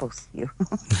Gestapo see you.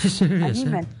 Serious, and he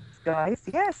meant those guys,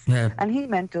 yes. Yeah. And he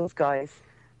meant those guys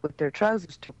with their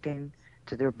trousers tucked in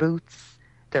to their boots,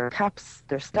 their caps,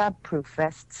 their stab-proof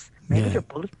vests. Maybe they're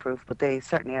bulletproof, but they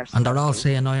certainly are. And they're all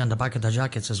saying I on the back of their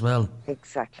jackets as well.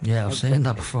 Exactly. Yeah, I've seen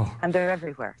that before. And they're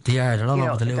everywhere. They're all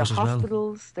over the Lewis as well.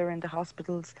 Hospitals, they're in the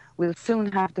hospitals. We'll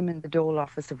soon have them in the Dole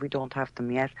office if we don't have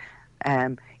them yet.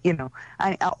 And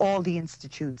all the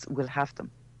institutes will have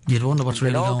them. You'd wonder what's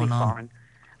really going on. Foreign,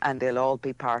 and they'll all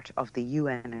be part of the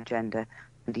UN agenda,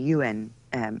 the UN...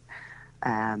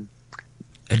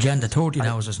 Agenda 30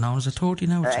 now, is it known? Is it 30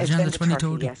 now? It's Agenda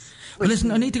 2030. Yes. Well,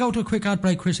 listen, I need to go to a quick ad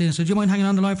break, Cristína, so do you mind hanging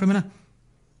on the line for a minute?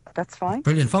 That's fine.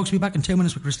 Brilliant. Folks, we'll be back in 2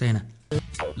 minutes with Cristína.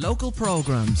 Local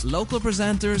programmes, local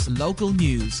presenters, local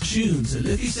news. Tune to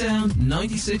Liffey Sound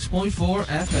 96.4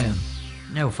 FM.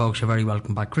 Now, folks, you're very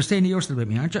welcome back. Cristína, you're still with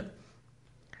me, aren't you?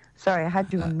 Sorry, I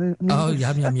had you on mute. Oh, you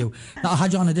had me on mute. No, I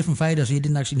had you on a different fader, so you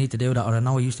didn't actually need to do that. Or I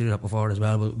know I used to do that before as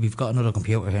well, but we've got another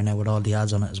computer here now with all the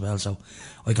ads on it as well, so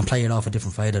I can play it off a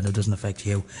different fader and it doesn't affect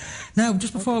you. Now,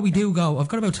 just before we do go, I've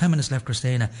got about 10 minutes left,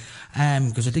 Cristína,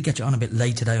 because I did get you on a bit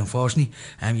late today, unfortunately.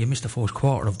 You missed the first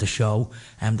quarter of the show,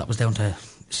 that was down to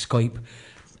Skype.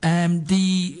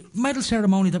 The medal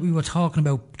ceremony that we were talking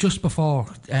about just before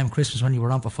Christmas, when you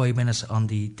were on for 5 minutes on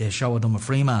the show I done with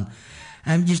Freeman,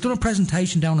 you've done a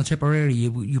presentation down in Tipperary.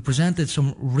 You presented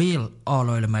some real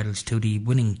All-Ireland medals to the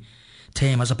winning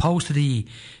team, as opposed to the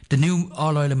new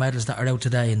All-Ireland medals that are out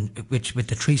today, and which with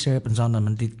the three serpents on them,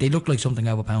 and they look like something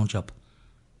out of a pound shop.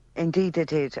 Indeed they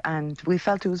did, and we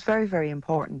felt it was very, very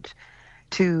important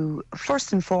to,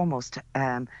 first and foremost,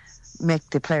 make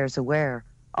the players aware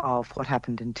of what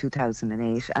happened in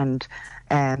 2008. And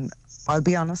I'll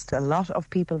be honest, a lot of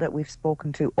people that we've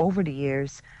spoken to over the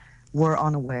years were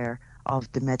unaware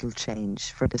of the medal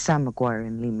change for the Sam Maguire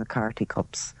and Lee McCarthy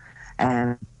Cups.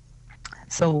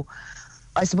 So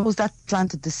I suppose that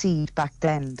planted the seed back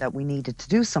then that we needed to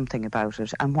do something about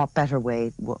it, and what better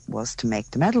way was to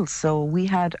make the medals. So we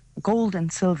had gold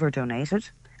and silver donated,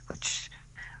 which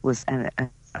was a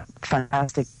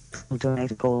fantastic,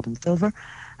 donated gold and silver,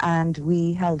 and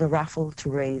we held a raffle to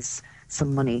raise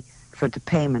some money for the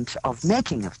payment of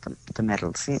making of the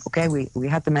medals. Okay, we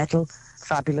had the metal,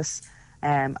 fabulous,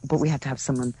 but we had to have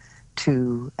someone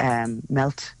to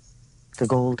melt the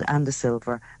gold and the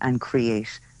silver and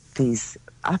create these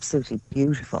absolutely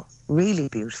beautiful, really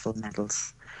beautiful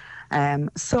medals.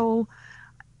 So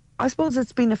I suppose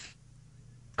it's been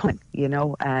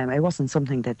it wasn't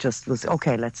something that just was,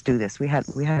 okay, let's do this. We had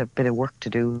a bit of work to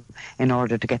do in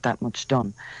order to get that much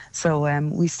done. So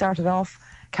we started off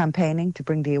campaigning to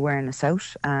bring the awareness out,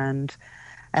 and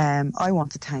I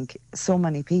want to thank so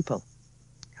many people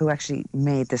who actually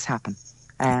made this happen.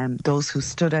 Those who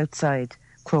stood outside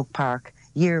Croke Park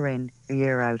year in,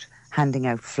 year out, handing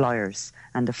out flyers,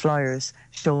 and the flyers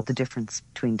showed the difference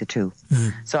between the two.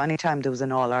 So anytime there was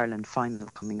an All-Ireland final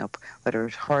coming up, whether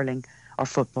it's hurling or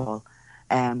football,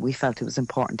 we felt it was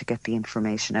important to get the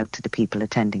information out to the people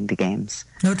attending the games.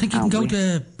 Now, I think you can go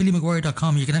to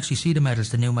BillyMcGuire.com. You can actually see the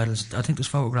medals, the new medals. I think there's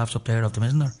photographs up there of them,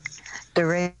 isn't there?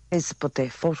 There is, but the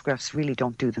photographs really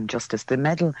don't do them justice. The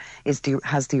medal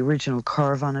has the original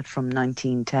curve on it from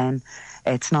 1910.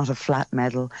 It's not a flat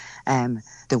medal.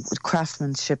 The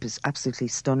craftsmanship is absolutely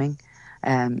stunning.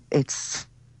 It's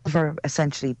silver,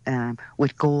 essentially,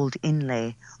 with gold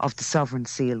inlay of the sovereign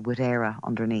seal with era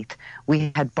underneath.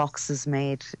 We had boxes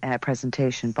made,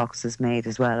 presentation boxes made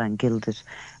as well, and gilded.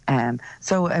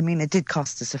 So, I mean, it did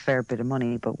cost us a fair bit of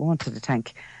money, but we wanted to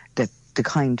thank the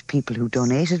kind people who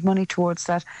donated money towards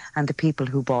that and the people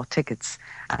who bought tickets.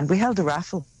 And we held a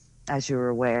raffle, as you're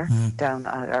aware, down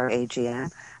at our AGM,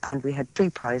 and we had 3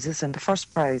 prizes, and the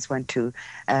first prize went to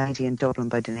a lady in Dublin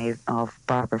by the name of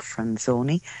Barbara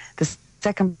Franzoni. The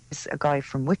second prize, a guy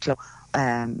from Wicklow,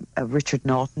 Richard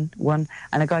Naughton, won,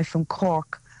 and a guy from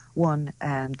Cork won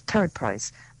the third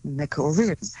prize, Mick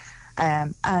O'Riordan.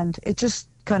 And it just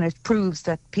kind of proves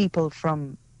that people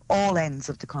from all ends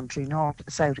of the country, north,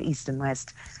 south, east and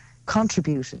west,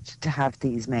 contributed to have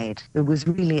these made. It was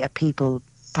really a people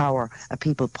power, a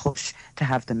people push to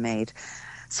have them made.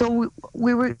 So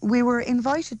we were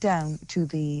invited down to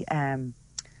the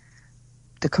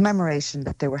commemoration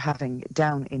that they were having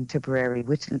down in Tipperary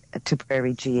with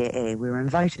Tipperary GAA. We were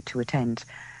invited to attend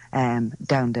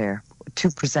down there to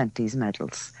present these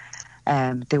medals.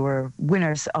 They were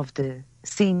winners of the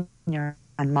senior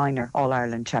and minor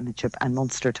All-Ireland Championship and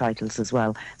Munster titles as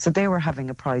well. So they were having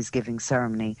a prize-giving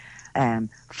ceremony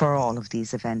for all of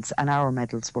these events, and our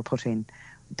medals were put in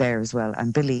there as well.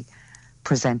 And Billy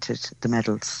presented the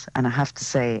medals, and I have to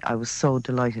say I was so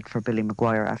delighted for Billy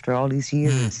McGuire after all these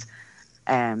years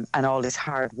and all his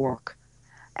hard work.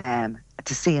 To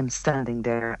see him standing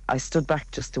there, I stood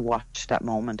back just to watch that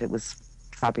moment. It was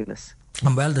fabulous.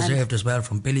 And well deserved as well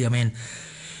from Billy. I mean,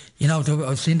 you know,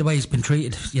 I've seen the way he's been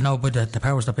treated, you know, by the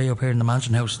powers that be up here in the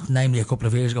Mansion House, namely a couple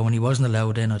of years ago when he wasn't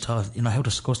allowed in. I thought, you know, how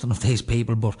disgusting of these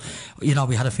people. But, you know,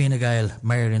 we had a Fine Gael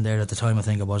mayor in there at the time, I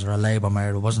think it was, or a Labour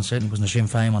mayor. It wasn't a Sinn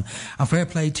Féin one. And fair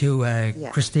play to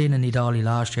Cristína Ní Dubhsláine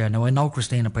last year. Now, I know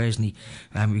Cristína personally.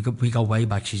 We go way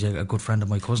back. She's a good friend of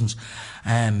my cousin's.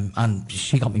 And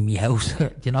she got me my house,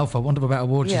 you know, for want of a better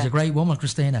word. She's a great woman,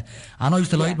 Cristína. And I was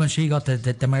delighted when she got the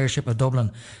mayorship of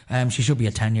Dublin. She should be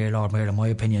a 10-year Lord Mayor in my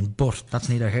opinion. But that's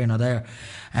neither here nor there.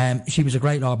 She was a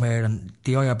great Lord Mayor, and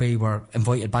the IRB were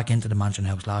invited back into the Mansion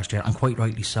House last year, and quite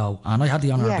rightly so. And I had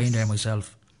the honour of being there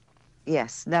myself.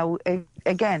 Yes. Now,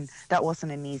 again, that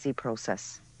wasn't an easy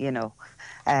process, you know.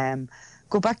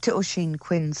 Go back to Oisin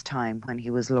Quinn's time when he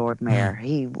was Lord Mayor.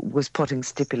 He was putting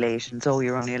stipulations,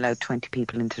 you're only allowed 20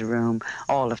 people into the room,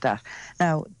 all of that.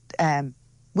 Now,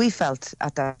 we felt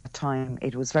at that time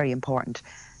it was very important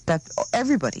that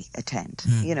everybody attend.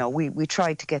 You know, we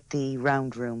tried to get the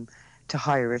round room to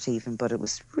hire it even, but it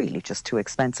was really just too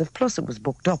expensive. Plus it was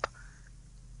booked up.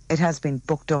 It has been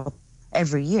booked up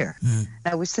every year.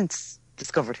 Now we've since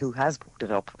discovered who has booked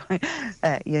it up.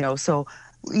 You know, so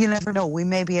you never know. We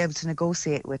may be able to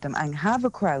negotiate with them and have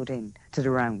a crowd in to the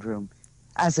round room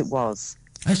as it was.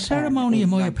 A ceremony, in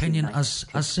my opinion, as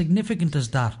significant as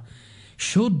that,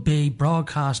 should be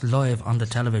broadcast live on the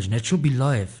television. It should be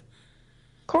live.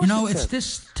 You know, it's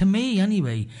this, to me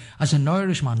anyway, as an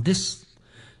Irishman, this,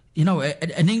 you know,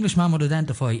 an Englishman would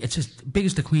identify, it's as big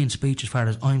as the Queen's speech as far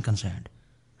as I'm concerned.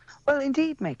 Well,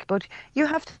 indeed, Mick, but you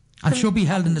have to... And should be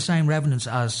held in the same reverence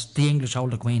as the English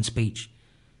hold the Queen's speech.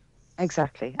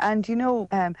 Exactly. And, you know,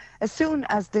 as soon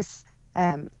as this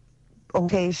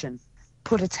occasion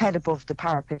put its head above the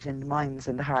parapet in the minds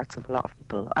and the hearts of a lot of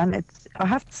people, and I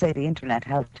have to say the internet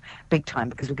helped big time,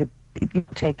 because we could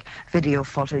take video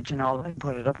footage and all and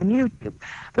put it up on YouTube.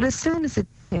 But as soon as it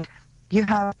did, you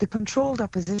have the controlled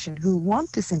opposition who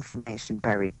want this information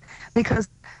buried, because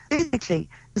basically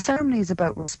the ceremony is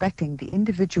about respecting the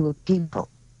individual people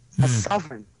as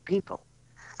sovereign people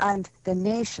and the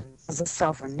nation as a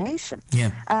sovereign nation.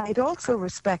 And it also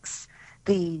respects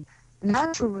the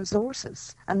natural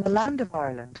resources and the land of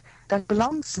Ireland that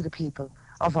belongs to the people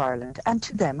of Ireland and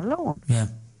to them alone.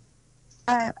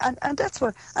 And that's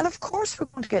what, and of course we're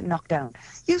going to get knocked down.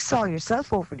 You saw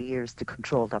yourself over the years the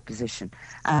controlled opposition,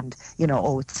 and you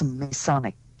know, it's some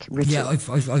Masonic ritual. Yeah, I've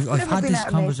had this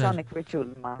conversation. Masonic ritual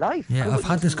in my life. Yeah, I've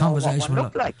had this conversation.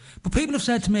 But people have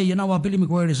said to me, you know what, Billy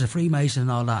McGuire is a Freemason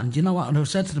and all that, and you know what, and I've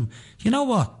said to them, you know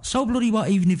what, so bloody what,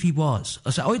 even if he was. I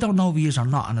said, I don't know if he is or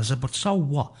not, and I said, but so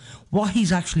what? What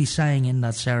he's actually saying in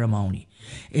that ceremony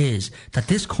is that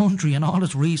this country and all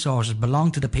its resources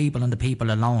belong to the people and the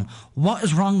people alone. What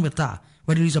is wrong with that?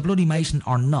 Whether he's a bloody Mason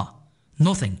or not?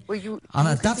 Nothing.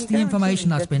 And that's the information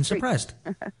that's been suppressed.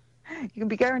 You can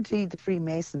be guaranteed the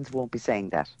Freemasons won't be saying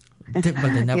that. Well,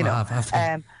 they never have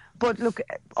they? But look,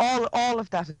 all of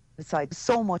that aside,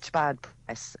 so much bad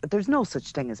press. There's no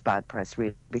such thing as bad press,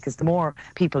 really, because the more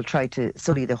people try to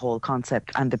sully the whole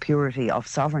concept and the purity of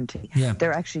sovereignty,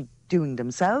 they're actually doing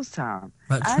themselves harm.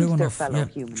 And their fellow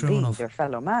human being, their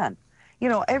fellow man. You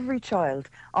know, every child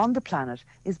on the planet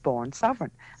is born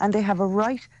sovereign, and they have a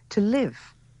right to live.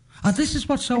 And this is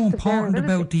what's so important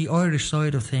about the Irish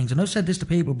side of things. And I've said this to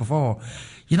people before.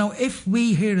 You know, if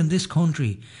we here in this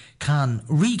country can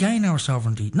regain our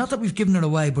sovereignty, not that we've given it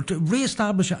away, but to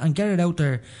re-establish it and get it out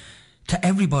there to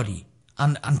everybody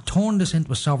and turn this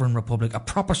into a sovereign republic, a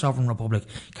proper sovereign republic,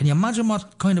 can you imagine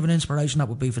what kind of an inspiration that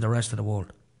would be for the rest of the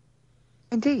world?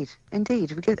 Indeed.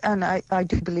 And I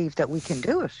do believe that we can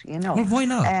do it, you know. Well, why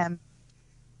not?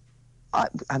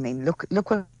 I mean,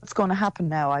 look what's going to happen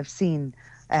now. I've seen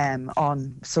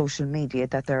on social media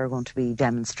that there are going to be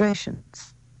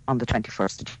demonstrations on the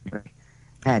 21st of January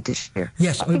this year.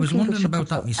 Yes, I was wondering about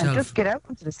that myself. And just get out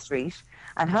into the street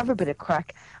and have a bit of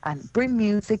crack and bring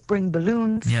music, bring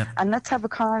balloons, and let's have a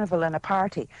carnival and a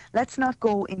party. Let's not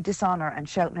go in dishonour and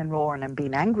shouting and roaring and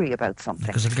being angry about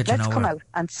something. Let's come out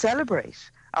and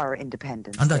celebrate our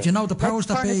independence. And that, you know, the powers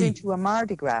that be... Let's turn it into a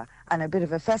Mardi Gras and a bit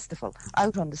of a festival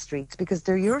out on the streets, because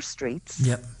they're your streets,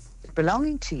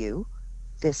 belonging to you,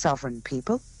 the sovereign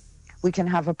people. We can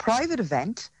have a private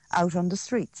event out on the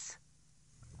streets.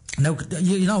 Now,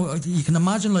 you know, you can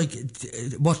imagine, like,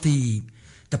 what the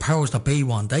powers that be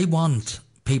want. They want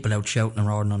people out shouting and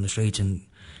roaring on the streets and,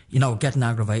 you know, getting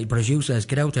aggravated. But as you says,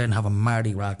 get out there and have a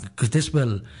Mardi Gras, because this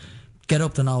will get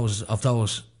up the nose of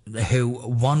those who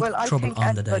want trouble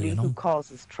on the day, you know. Who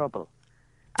causes trouble.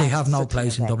 They have no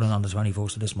place in Dublin on the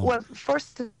 24th of this month. Well,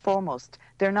 first and foremost,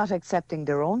 they're not accepting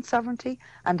their own sovereignty,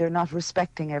 and they're not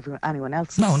respecting anyone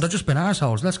else's. No, and they're just being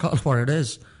arseholes. Let's call it what it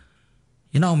is.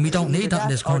 You know, we don't need that in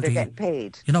this country. They're getting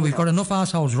paid. You know, we've got enough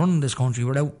assholes running this country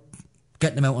without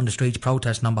getting them out on the streets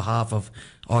protesting on behalf of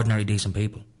ordinary, decent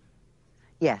people.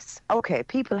 Yes, okay,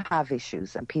 people have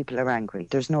issues and people are angry.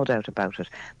 There's no doubt about it.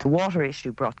 The water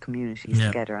issue brought communities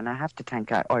together, and I have to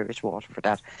thank Irish Water for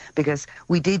that, because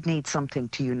we did need something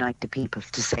to unite the people,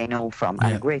 to say no from,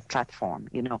 and a great platform,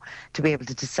 you know, to be able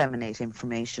to disseminate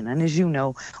information. And as you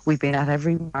know, we've been at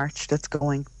every march that's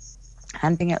going,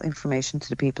 handing out information to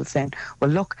the people, saying, well,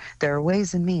 look, there are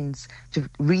ways and means to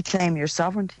reclaim your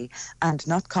sovereignty, and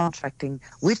not contracting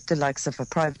with the likes of a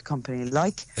private company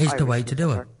like Irish the way to do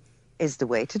it. Is the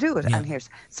way to do it. And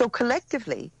so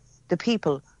collectively, the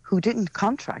people who didn't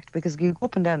contract, because you go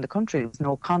up and down the country, there was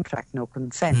no contract, no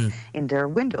consent in their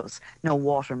windows, no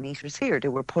water meters here. They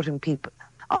were putting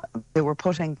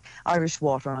Irish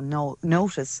Water on no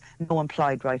notice, no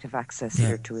implied right of access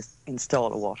here to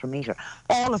install a water meter.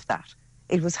 All of that.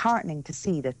 It was heartening to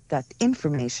see that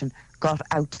information got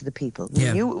out to the people.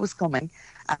 We knew it was coming,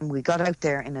 and we got out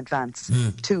there in advance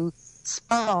to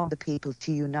spur on the people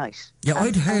to unite. Yeah,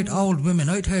 I'd heard old women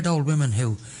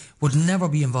who would never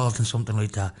be involved in something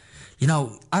like that. You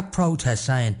know, at protests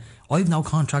saying, I've no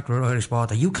contract with Irish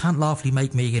Water, you can't lawfully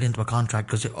make me get into a contract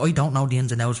because I don't know the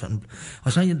ins and outs of it. I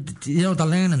was saying, you know, they're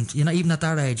learning, you know, even at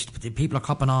that age, people are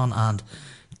copping on and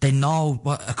they know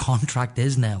what a contract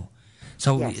is now.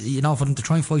 So, you know, for them to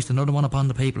try and foist another one upon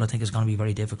the people, I think it's going to be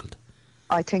very difficult.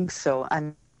 I think so,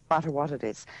 and no matter what it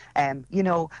is. You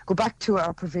know, go back to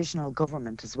our provisional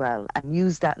government as well and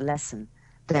use that lesson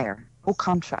there. No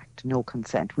contract, no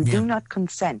consent. We do not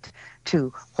consent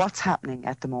to what's happening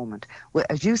at the moment. Well,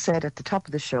 as you said at the top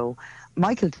of the show,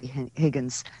 Michael D.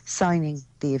 Higgins signing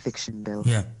the eviction bill.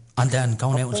 Yeah, and then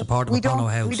going out in support of Apollo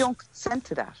House. We don't consent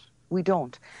to that. We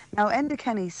don't. Now, Enda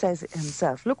Kenny says it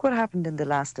himself. Look what happened in the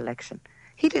last election.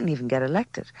 He didn't even get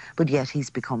elected, but yet he's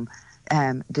become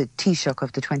the Taoiseach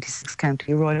of the 26th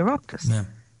County Royal Oireachtas. Yeah.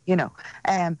 You know,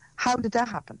 how did that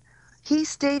happen? He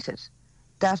stated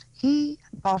that he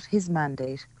got his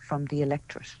mandate from the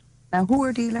electorate. Now, who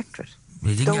are the electorate?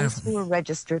 Those who are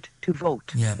registered to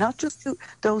vote. Yeah. Not just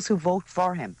those who vote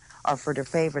for him or for their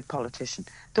favourite politician.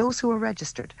 Those who are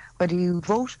registered, whether you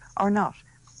vote or not,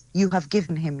 you have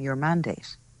given him your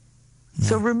mandate. Yeah.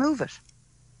 So remove it.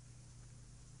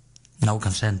 No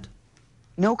consent.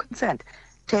 No consent.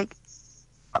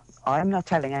 I'm not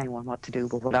telling anyone what to do,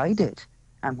 but what I did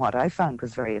and what I found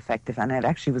was very effective, and it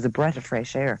actually was a breath of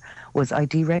fresh air, was I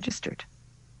deregistered.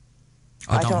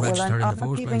 I thought, register in the first place. I'm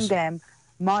not giving them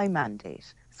my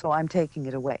mandate, so I'm taking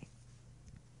it away.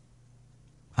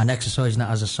 And exercising it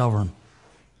as a sovereign.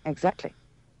 Exactly.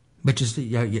 Which is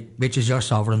your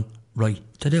sovereign right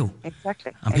to do.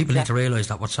 Exactly. And people need to realise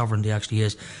that, what sovereignty actually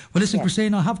is. Well, listen,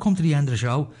 Cristína, I have come to the end of the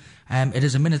show. It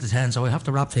is 9:50, so I have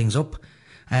to wrap things up.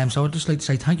 So I'd just like to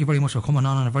say thank you very much for coming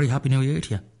on, and a very happy new year to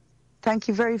you. Thank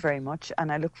you very, very much,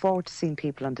 and I look forward to seeing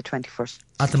people on the 21st.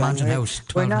 At the Mansion House,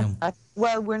 12 noon.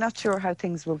 We're not sure how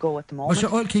things will go at the moment. Well,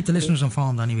 sure, I'll keep the listeners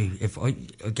informed anyway, if I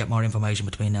get more information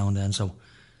between now and then, so...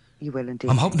 You will indeed.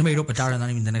 I'm hoping to meet up with Darren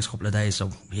anyway in the next couple of days,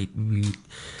 so we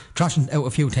trashing out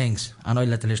a few things, and I'll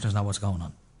let the listeners know what's going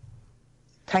on.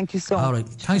 Thank you so much. All right.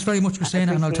 Thanks very much,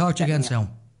 Cristína, and I'll talk to you again soon.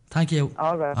 Thank you.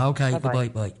 All right. Okay, goodbye,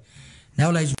 bye. Now,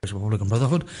 ladies and gentlemen, Republican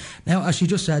Brotherhood. Now, as she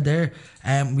just said there,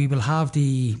 we will have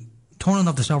the turning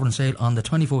of the sovereign sale on the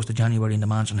 21st of January in the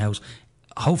Mansion House.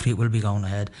 Hopefully it will be going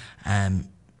ahead.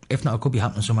 If not, it could be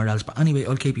happening somewhere else. But anyway,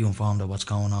 I'll keep you informed of what's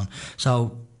going on.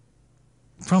 So,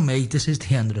 from me, this is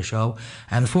the end of the show.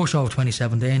 The first show of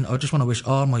 2017. I just want to wish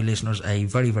all my listeners a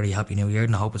very, very happy new year,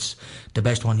 and I hope it's the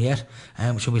best one yet.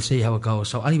 So we'll see how it goes.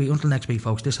 So anyway, until next week,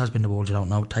 folks, this has been The World You Don't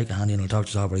Know. Take a handy, and I'll talk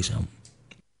to you all very soon.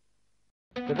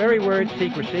 The very word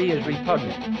secrecy is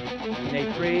repugnant in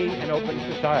a free and open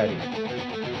society.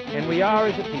 And we are,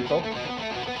 as a people,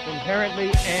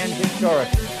 inherently and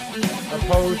historically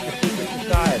opposed to secret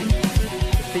society,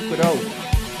 to secret oaths,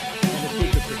 and to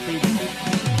secret proceedings.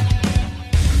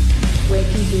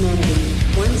 Waking humanity,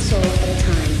 one soul at a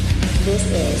time. This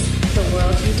is The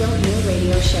World You Don't Know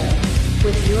radio show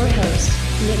with your host,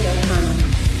 Nick O'Connell.